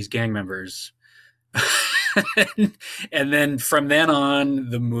it to these gang members. And then from then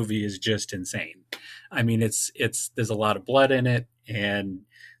on, the movie is just insane. I mean, there's a lot of blood in it, and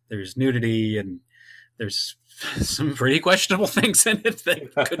there's nudity, and there's some pretty questionable things in it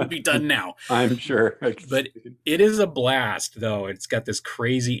that couldn't be done now. I'm sure. But it is a blast, though. It's got this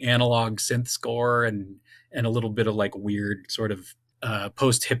crazy analog synth score and a little bit of like weird sort of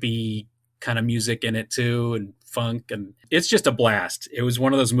post-hippie kind of music in it too, and funk. And it's just a blast. It was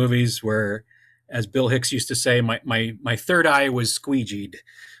one of those movies where, as Bill Hicks used to say, my third eye was squeegeed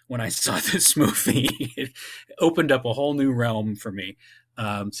when I saw this movie. It opened up a whole new realm for me.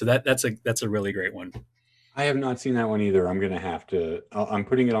 So that's a really great one. I have not seen that one either. I'm going to have to, I'm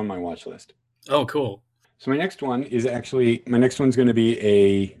putting it on my watch list. Oh, cool. So my next one is actually, my next one's going to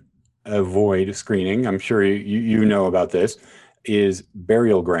be a Void screening. I'm sure you know about this, is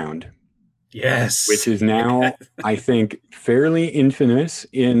Burial Ground. Yes. Which is now, I think, fairly infamous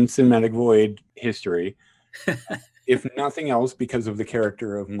in Cinematic Void history. If nothing else, because of the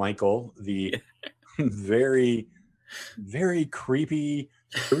character of Michael, the very, very creepy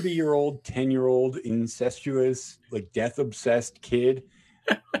 30-year-old, 10-year-old, incestuous, like death-obsessed kid.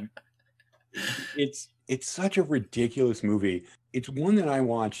 It's such a ridiculous movie. It's one that I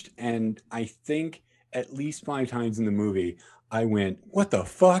watched, and I think at least 5 times in the movie, I went, "What the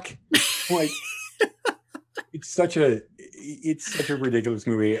fuck?" Like, it's such a ridiculous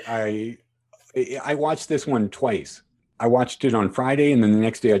movie. I watched this one twice. I watched it on Friday, and then the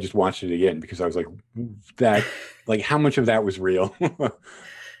next day I just watched it again because I was like, that, like, how much of that was real?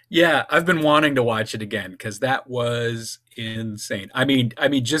 Yeah, I've been wanting to watch it again because that was insane. I mean,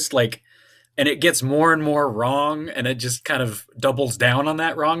 just like, and it gets more and more wrong, and it just kind of doubles down on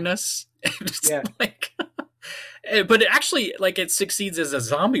that wrongness. Yeah. Like, but it actually, like, it succeeds as a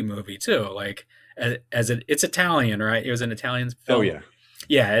zombie movie too. Like, it's Italian, right? It was an Italian film. Oh yeah,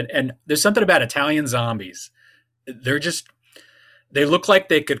 yeah, and there's something about Italian zombies. They look like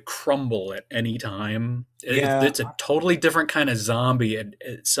they could crumble at any time. Yeah. It's a totally different kind of zombie, and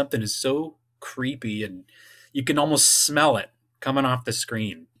something is so creepy, and you can almost smell it coming off the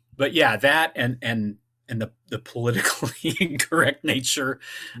screen. But yeah, that and the politically incorrect nature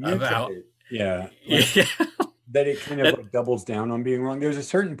of how that it kind of like doubles down on being wrong. There's a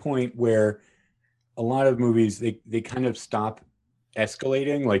certain point where a lot of movies they kind of stop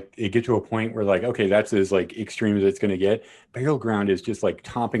escalating. Like, it get to a point where, like, okay, that's as like extreme as it's going to get. Burial Ground is just like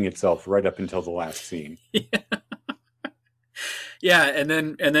topping itself right up until the last scene. Yeah, and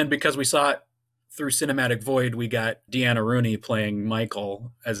then because we saw it through Cinematic Void, we got Deanna Rooney playing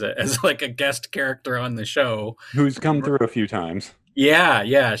Michael as like a guest character on the show, who's come through a few times.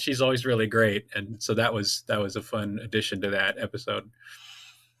 Yeah, she's always really great, and so that was a fun addition to that episode.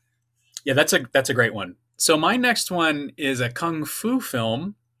 Yeah, that's a great one. So my next one is a kung fu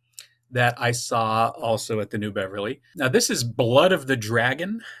film that I saw also at the New Beverly. Now this is Blood of the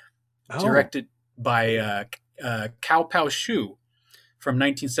Dragon, directed by Cao Pao Shu from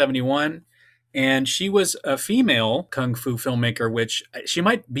 1971. And she was a female kung fu filmmaker, which she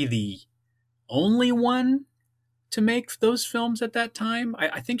might be the only one to make those films at that time.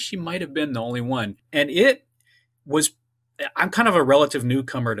 I think she might have been the only one. And it was, I'm kind of a relative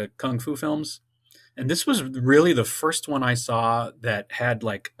newcomer to kung fu films. And this was really the first one I saw that had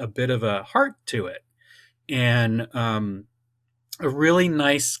like a bit of a heart to it. And a really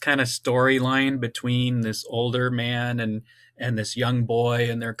nice kind of storyline between this older man and this young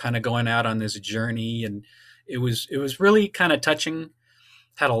boy, and they're kind of going out on this journey. And it was really kind of touching.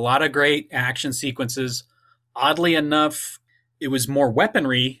 Had a lot of great action sequences. Oddly enough, it was more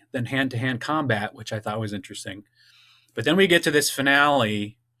weaponry than hand-to-hand combat, which I thought was interesting. But then we get to this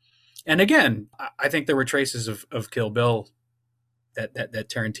finale, and again, I think there were traces of Kill Bill that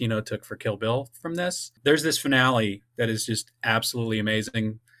Tarantino took for Kill Bill from this. There's this finale that is just absolutely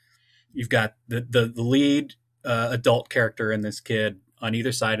amazing. You've got the lead adult character and this kid on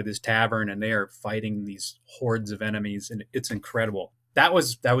either side of this tavern, and they are fighting these hordes of enemies, and it's incredible. That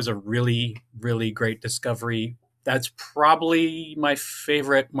was a really, really great discovery. That's probably my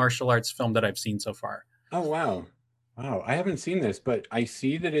favorite martial arts film that I've seen so far. Oh, wow. Wow. I haven't seen this, but I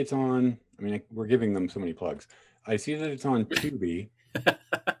see that it's on, I mean, we're giving them so many plugs. I see that it's on Tubi,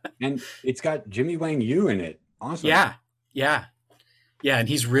 and it's got Jimmy Wang Yu in it. Awesome. Yeah, and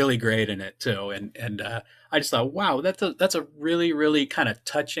he's really great in it too. And I just thought, wow, that's a really, really kind of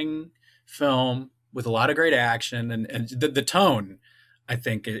touching film with a lot of great action, and the tone, I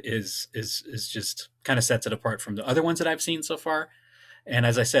think, is just kind of sets it apart from the other ones that I've seen so far. And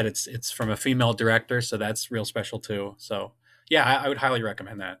as I said, it's from a female director, so that's real special too. So yeah, I would highly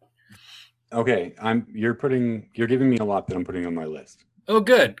recommend that. Okay, you're giving me a lot that I'm putting on my list. Oh,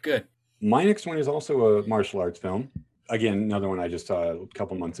 good. My next one is also a martial arts film. Again, another one I just saw a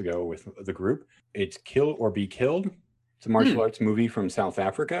couple months ago with the group. It's Kill or Be Killed. It's a martial arts movie from South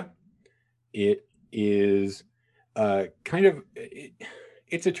Africa. It is it's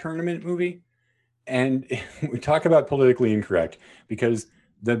a tournament movie. And we talk about politically incorrect because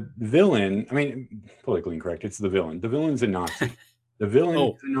the villain, I mean, politically incorrect, it's the villain. The villain's a Nazi. The villain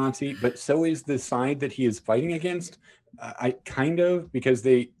is a Nazi, but so is the side that he is fighting against. Because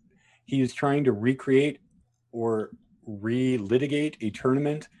he is trying to recreate or relitigate a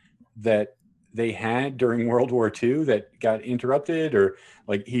tournament that they had during World War II that got interrupted, or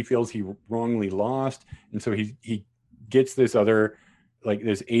like he feels he wrongly lost. And so he gets this other, like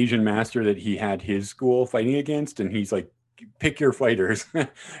this Asian master that he had his school fighting against. And he's like, pick your fighters.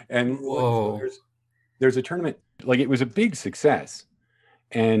 And so there's a tournament, like it was a big success.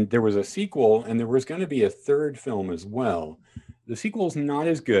 And there was a sequel, and there was going to be a third film as well. The sequel's not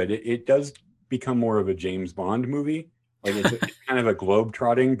as good. It does become more of a James Bond movie. Like it's kind of a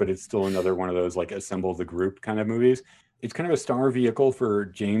globe-trotting, but it's still another one of those like assemble the group kind of movies. It's kind of a star vehicle for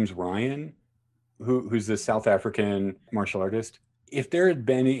James Ryan, who's this South African martial artist. If there had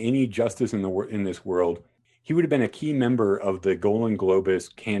been any justice in this world, he would have been a key member of the Golden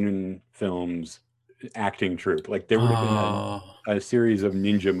Globus Canon Films acting troupe. Like there would have been a series of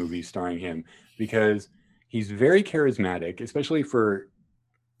ninja movies starring him, because he's very charismatic, especially for,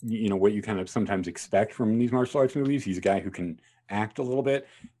 you know, what you kind of sometimes expect from these martial arts movies. He's a guy who can act a little bit,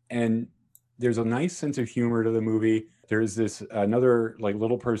 and there's a nice sense of humor to the movie. There's this another like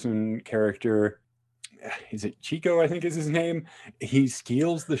little person character. Is it Chico? I think is his name. He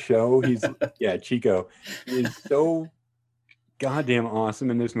steals the show. He's yeah, Chico is so goddamn awesome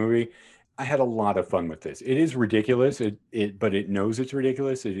in this movie. I had a lot of fun with this. It is ridiculous, but it knows it's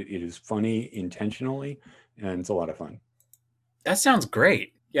ridiculous. It is funny intentionally, and it's a lot of fun. That sounds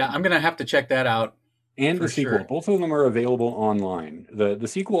great. Yeah, I'm gonna have to check that out. And the sequel, both of them are available online. The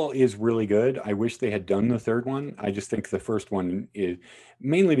sequel is really good. I wish they had done the third one. I just think the first one is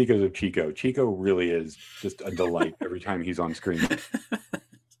mainly because of Chico. Chico really is just a delight every time he's on screen.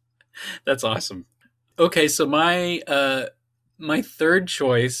 That's awesome. Okay, so my third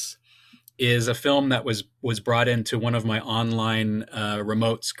choice is a film that was brought into one of my online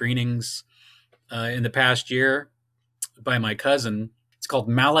remote screenings in the past year by my cousin. It's called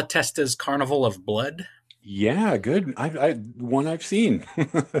Malatesta's Carnival of Blood. Yeah, good. One I've seen.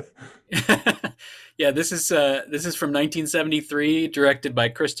 Yeah, this is from 1973, directed by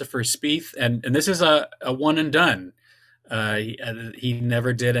Christopher Spieth, and this is a one and done. He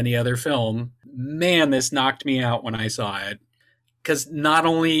never did any other film. Man, this knocked me out when I saw it, because not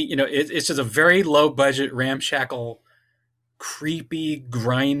only, you know, it's just a very low budget, ramshackle, creepy,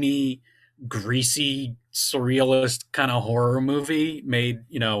 grimy, greasy, surrealist kind of horror movie made,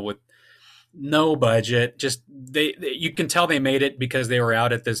 you know, with no budget. Just they you can tell they made it because they were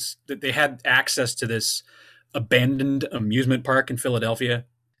out at this, they had access to this abandoned amusement park in Philadelphia.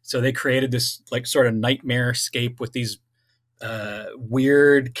 So they created this like sort of nightmare scape with these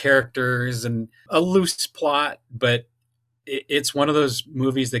weird characters and a loose plot, but it's one of those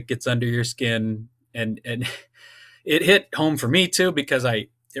movies that gets under your skin, and it hit home for me too, because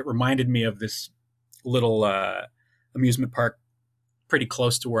it reminded me of this little amusement park pretty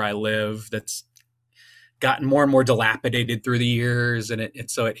close to where I live that's gotten more and more dilapidated through the years, and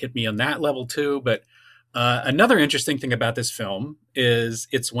so it hit me on that level too. But another interesting thing about this film is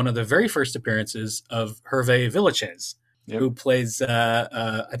it's one of the very first appearances of Hervé Villechaize, who plays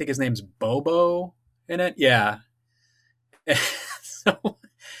I think his name's Bobo in it. Yeah. So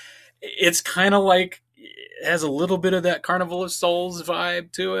it's kind of like, it has a little bit of that Carnival of Souls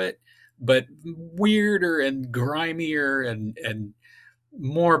vibe to it, but weirder and grimier and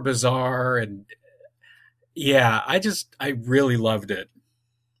more bizarre. And yeah, I really loved it.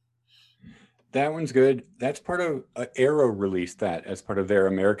 That one's good. That's part of Arrow released that as part of their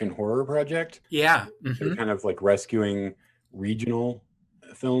American Horror Project. Yeah. Mm-hmm. They're kind of like rescuing regional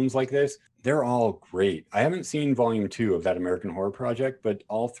films like this. They're all great. I haven't seen volume 2 of that American Horror Project, but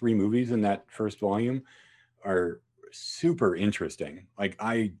all 3 movies in that first volume are super interesting. Like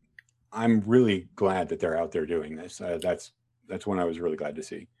I'm really glad that they're out there doing this. That's one I was really glad to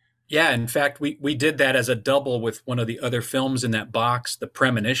see. Yeah, in fact, we did that as a double with one of the other films in that box, The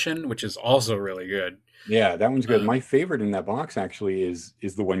Premonition, which is also really good. Yeah, that one's good. My favorite in that box actually is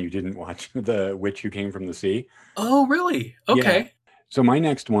the one you didn't watch, The Witch Who Came from the Sea. Oh, really? Okay. Yeah. So my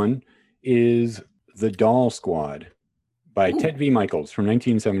next one is The Doll Squad by Ted V. Michaels from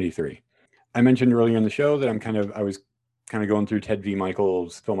 1973. I mentioned earlier in the show that I was kind of going through Ted V.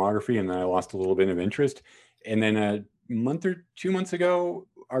 Michaels' filmography, and then I lost a little bit of interest. And then a month or 2 months ago,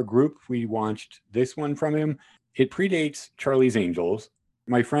 our group, we watched this one from him. It predates Charlie's Angels.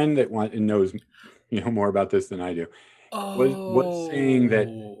 My friend that knows, you know, more about this than I do, was saying that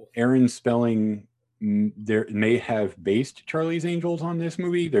Aaron Spelling there may have based Charlie's Angels on this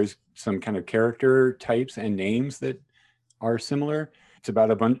movie. There's some kind of character types and names that are similar. It's about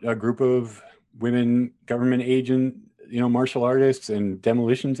a group of women government agent, you know, martial artists and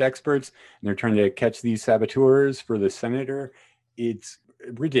demolitions experts, and they're trying to catch these saboteurs for the senator. It's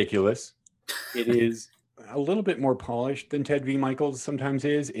ridiculous. It is a little bit more polished than Ted V. Michaels sometimes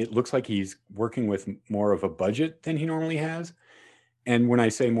is. It looks like he's working with more of a budget than he normally has. And when I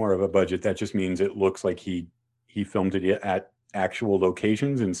say more of a budget, that just means it looks like he filmed it at actual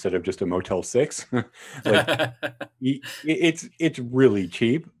locations instead of just a Motel 6. Like it's really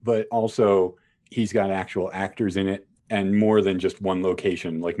cheap, but also he's got actual actors in it and more than just one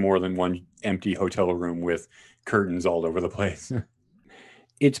location, like more than one empty hotel room with curtains all over the place.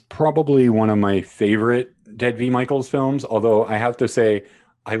 It's probably one of my favorite Dead V. Michaels films, although I have to say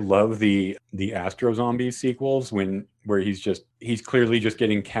I love the Astro Zombies sequels where he's clearly just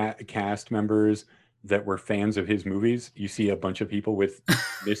getting cast members that were fans of his movies. You see a bunch of people with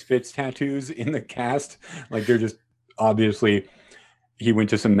Misfits tattoos in the cast, like they're just obviously he went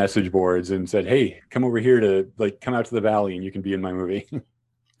to some message boards and said, "Hey, come over here to like come out to the valley and you can be in my movie."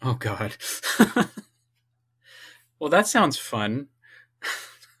 Oh God. Well, that sounds fun.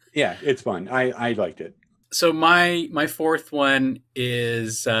 Yeah, it's fun. I liked it. So my fourth one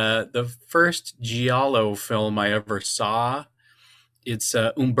is the first giallo film I ever saw. It's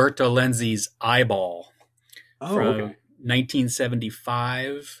Umberto Lenzi's Eyeball from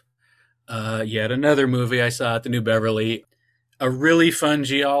 1975. Yet another movie I saw at the New Beverly. A really fun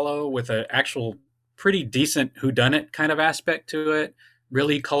giallo with an actual pretty decent whodunit kind of aspect to it.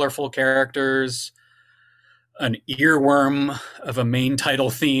 Really colorful characters. An earworm of a main title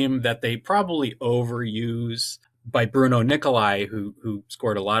theme that they probably overuse by Bruno Nicolai, who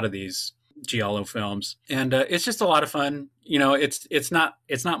scored a lot of these giallo films, and it's just a lot of fun. You know, it's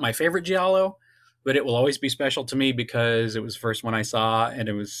not my favorite giallo, but it will always be special to me because it was the first one I saw, and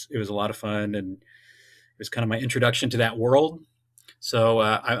it was a lot of fun, and it was kind of my introduction to that world. So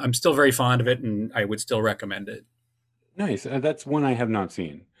I'm still very fond of it, and I would still recommend it. Nice. That's one I have not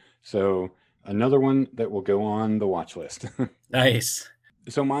seen. So another one that will go on the watch list. Nice.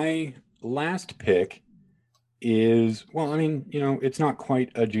 So my last pick is, well, I mean, you know, it's not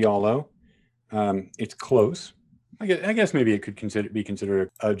quite a giallo. It's close. I guess maybe it could be considered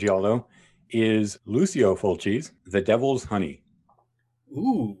a giallo. Is Lucio Fulci's The Devil's Honey.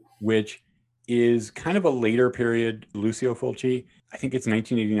 Ooh. Which is kind of a later period Lucio Fulci. I think it's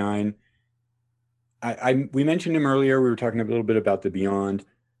 1989. We mentioned him earlier. We were talking a little bit about The Beyond,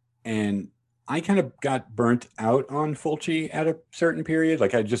 and I kind of got burnt out on Fulci at a certain period.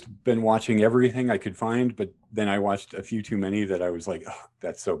 Like I'd just been watching everything I could find, but then I watched a few too many that I was like, oh,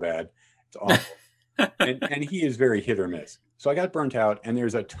 that's so bad. It's awful. and he is very hit or miss. So I got burnt out, and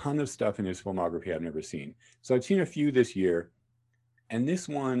there's a ton of stuff in his filmography I've never seen. So I've seen a few this year, and this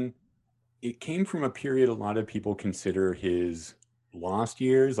one, it came from a period a lot of people consider his lost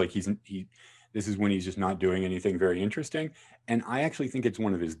years. Like this is when he's just not doing anything very interesting. And I actually think it's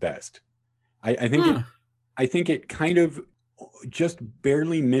one of his best. I think it kind of just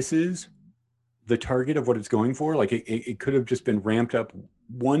barely misses the target of what it's going for. Like it could have just been ramped up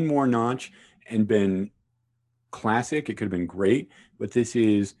one more notch and been classic. It could have been great, but this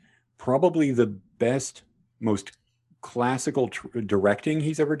is probably the best, most classical directing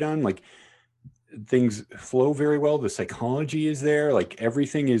he's ever done. Like things flow very well. The psychology is there. Like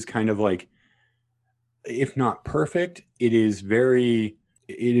everything is kind of like, if not perfect, it is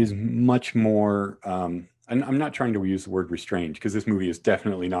much more, and I'm not trying to use the word restrained because this movie is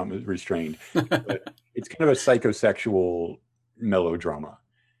definitely not restrained, but it's kind of a psychosexual melodrama.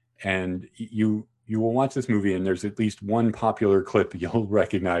 And you will watch this movie and there's at least one popular clip you'll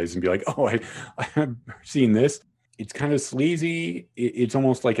recognize and be like, oh, I have seen this. It's kind of sleazy. It's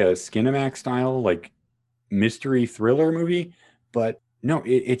almost like a Skinamax style, like mystery thriller movie, but no,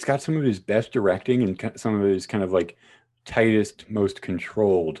 it's got some of his best directing and some of his kind of like tightest, most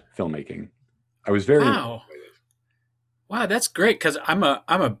controlled filmmaking. I was very wow, that's great because I'm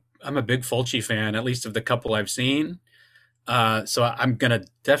a big Fulci fan, at least of the couple I've seen. So I'm gonna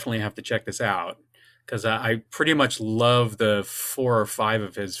definitely have to check this out because I pretty much love the 4 or 5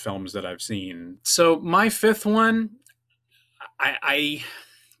 of his films that I've seen. So my fifth one, I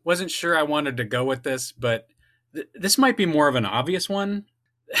wasn't sure I wanted to go with this, but this might be more of an obvious one.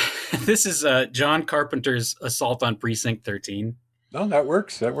 This is John Carpenter's Assault on Precinct 13. Oh, that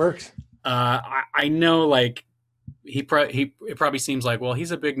works. That works. I know, like it probably seems like, well,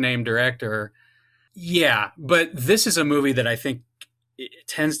 he's a big name director. Yeah, but this is a movie that I think it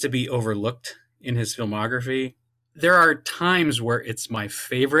tends to be overlooked in his filmography. There are times where it's my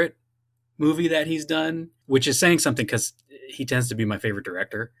favorite movie that he's done, which is saying something because he tends to be my favorite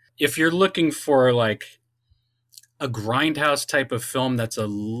director. If you're looking for like a Grindhouse type of film that's a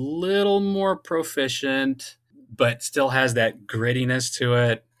little more proficient, but still has that grittiness to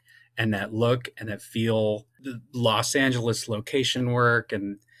it and that look and that feel, the Los Angeles location work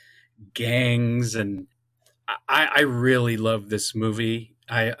and gangs and I really love this movie.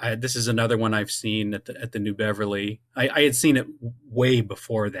 This is another one I've seen at the New Beverly. I had seen it way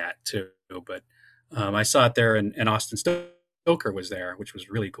before that too, but I saw it there, and Austin Stoker was there, which was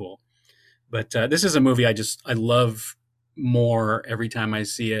really cool. But this is a movie I love more every time I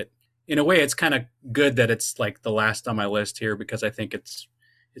see it. In a way, it's kind of good that it's like the last on my list here, because I think it's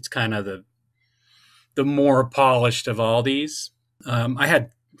kind of the more polished of all these. I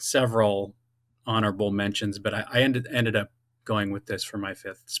had several honorable mentions, but I ended up going with this for my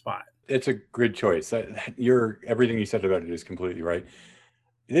fifth spot. It's a good choice. Everything you said about it is completely right.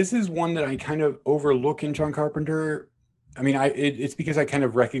 This is one that I kind of overlook in John Carpenter. I mean, it's because I kind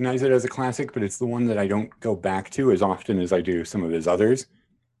of recognize it as a classic, but it's the one that I don't go back to as often as I do some of his others.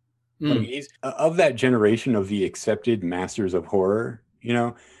 Like, he's of that generation of the accepted masters of horror.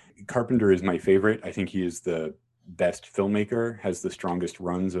 Carpenter is my favorite. I think he is the best filmmaker, has the strongest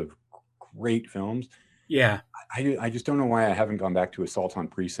runs of great films. Yeah. I just don't know why I haven't gone back to Assault on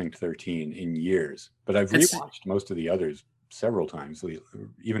Precinct 13 in years, but I've rewatched most of the others several times,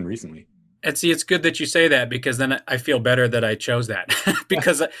 even recently. And see, it's good that you say that, because then I feel better that I chose that.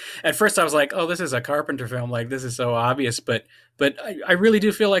 Because at first I was like, oh, this is a Carpenter film. Like, this is so obvious. But I really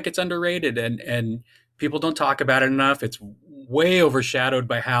do feel like it's underrated, and people don't talk about it enough. It's way overshadowed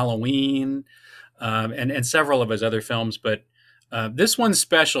by Halloween and several of his other films. But this one's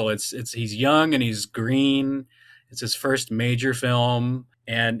special. He's young and he's green. It's his first major film,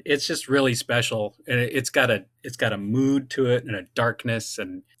 and it's just really special. And it's got a mood to it and a darkness,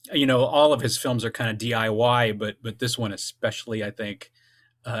 and all of his films are kind of DIY, but this one especially, I think,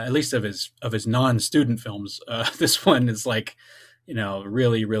 at least of his non-student films, this one is like,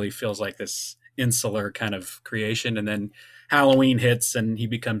 really, really feels like this insular kind of creation. And then Halloween hits and he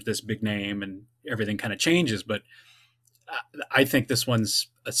becomes this big name and everything kind of changes. But I think this one's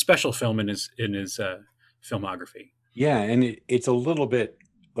a special film in his filmography. Yeah, and it's a little bit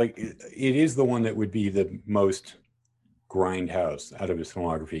like, it is the one that would be the most Grindhouse out of his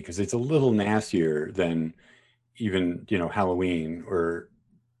filmography, because it's a little nastier than even Halloween or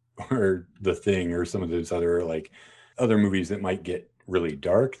The Thing or some of those other movies that might get really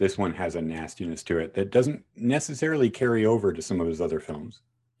dark. This one has a nastiness to it that doesn't necessarily carry over to some of his other films.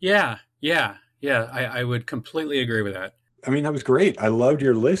 Yeah. I would completely agree with that. I mean, that was great. I loved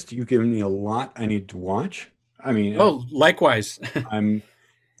your list. You've given me a lot I need to watch. I mean, likewise. I'm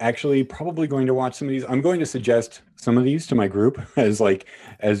actually probably going to watch some of these. I'm going to suggest some of these to my group as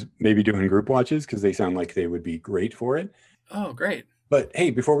maybe doing group watches, because they sound like they would be great for it. Oh, great. But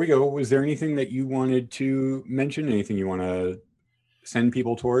hey, before we go, was there anything that you wanted to mention? Anything you want to send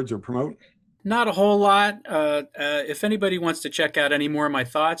people towards or promote? Not a whole lot. If anybody wants to check out any more of my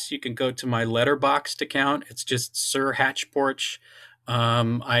thoughts, you can go to my Letterboxd account. It's just Sir Hatchporch.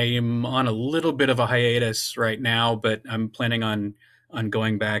 I am on a little bit of a hiatus right now, but I'm planning on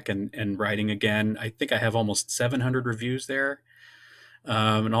going back and writing again. I think I have almost 700 reviews there.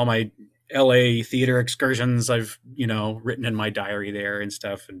 And all my LA theater excursions, I've, written in my diary there and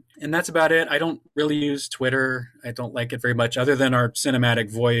stuff. And that's about it. I don't really use Twitter. I don't like it very much, other than our Cinematic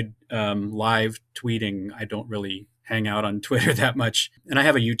Void live tweeting. I don't really hang out on Twitter that much. And I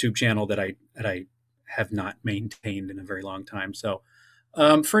have a YouTube channel that I have not maintained in a very long time. So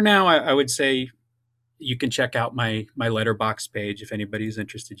for now, I would say you can check out my Letterboxd page. If anybody's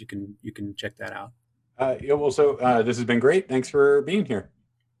interested, you can check that out. This has been great. Thanks for being here.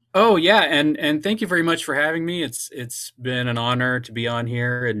 Oh yeah, and thank you very much for having me. It's been an honor to be on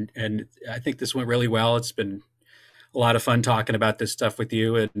here, and I think this went really well. It's been a lot of fun talking about this stuff with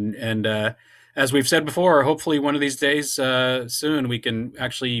you, and as we've said before, hopefully one of these days soon we can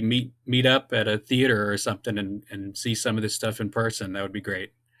actually meet up at a theater or something and see some of this stuff in person. That would be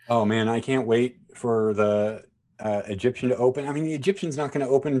great. Oh man, I can't wait for the Egyptian to open. I mean, the Egyptian's not going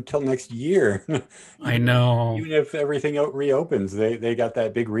to open until next year. I know. Even if everything reopens, they got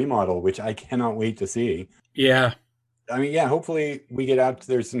that big remodel, which I cannot wait to see. Yeah. I mean, yeah, hopefully we get out.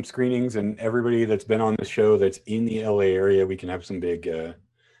 There's some screenings, and everybody that's been on the show that's in the LA area, we can have some big,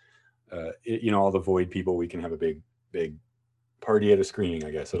 all the Void people, we can have a big party at a screening,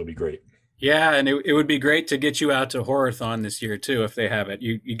 I guess. It'll be great. Yeah, and it would be great to get you out to Horrorthon this year too, if they have it.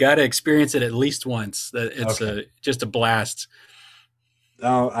 You got to experience it at least once. It's just a blast.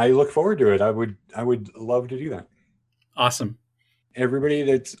 I look forward to it. I would love to do that. Awesome. Everybody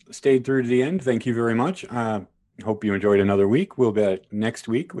that's stayed through to the end, thank you very much. Hope you enjoyed another week. We'll be back next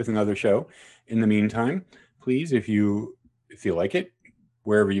week with another show. In the meantime, please, if you feel like it,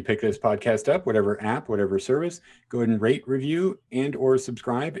 wherever you pick this podcast up, whatever app, whatever service, go ahead and rate, review, and or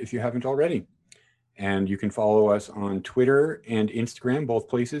subscribe if you haven't already. And you can follow us on Twitter and Instagram, both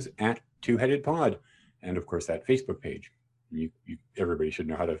places, at Two Headed Pod. and of course that Facebook page. Everybody should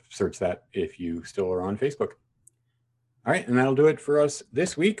know how to search that if you still are on Facebook. All right, and that'll do it for us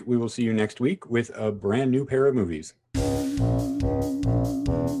this week. We will see you next week with a brand new pair of movies.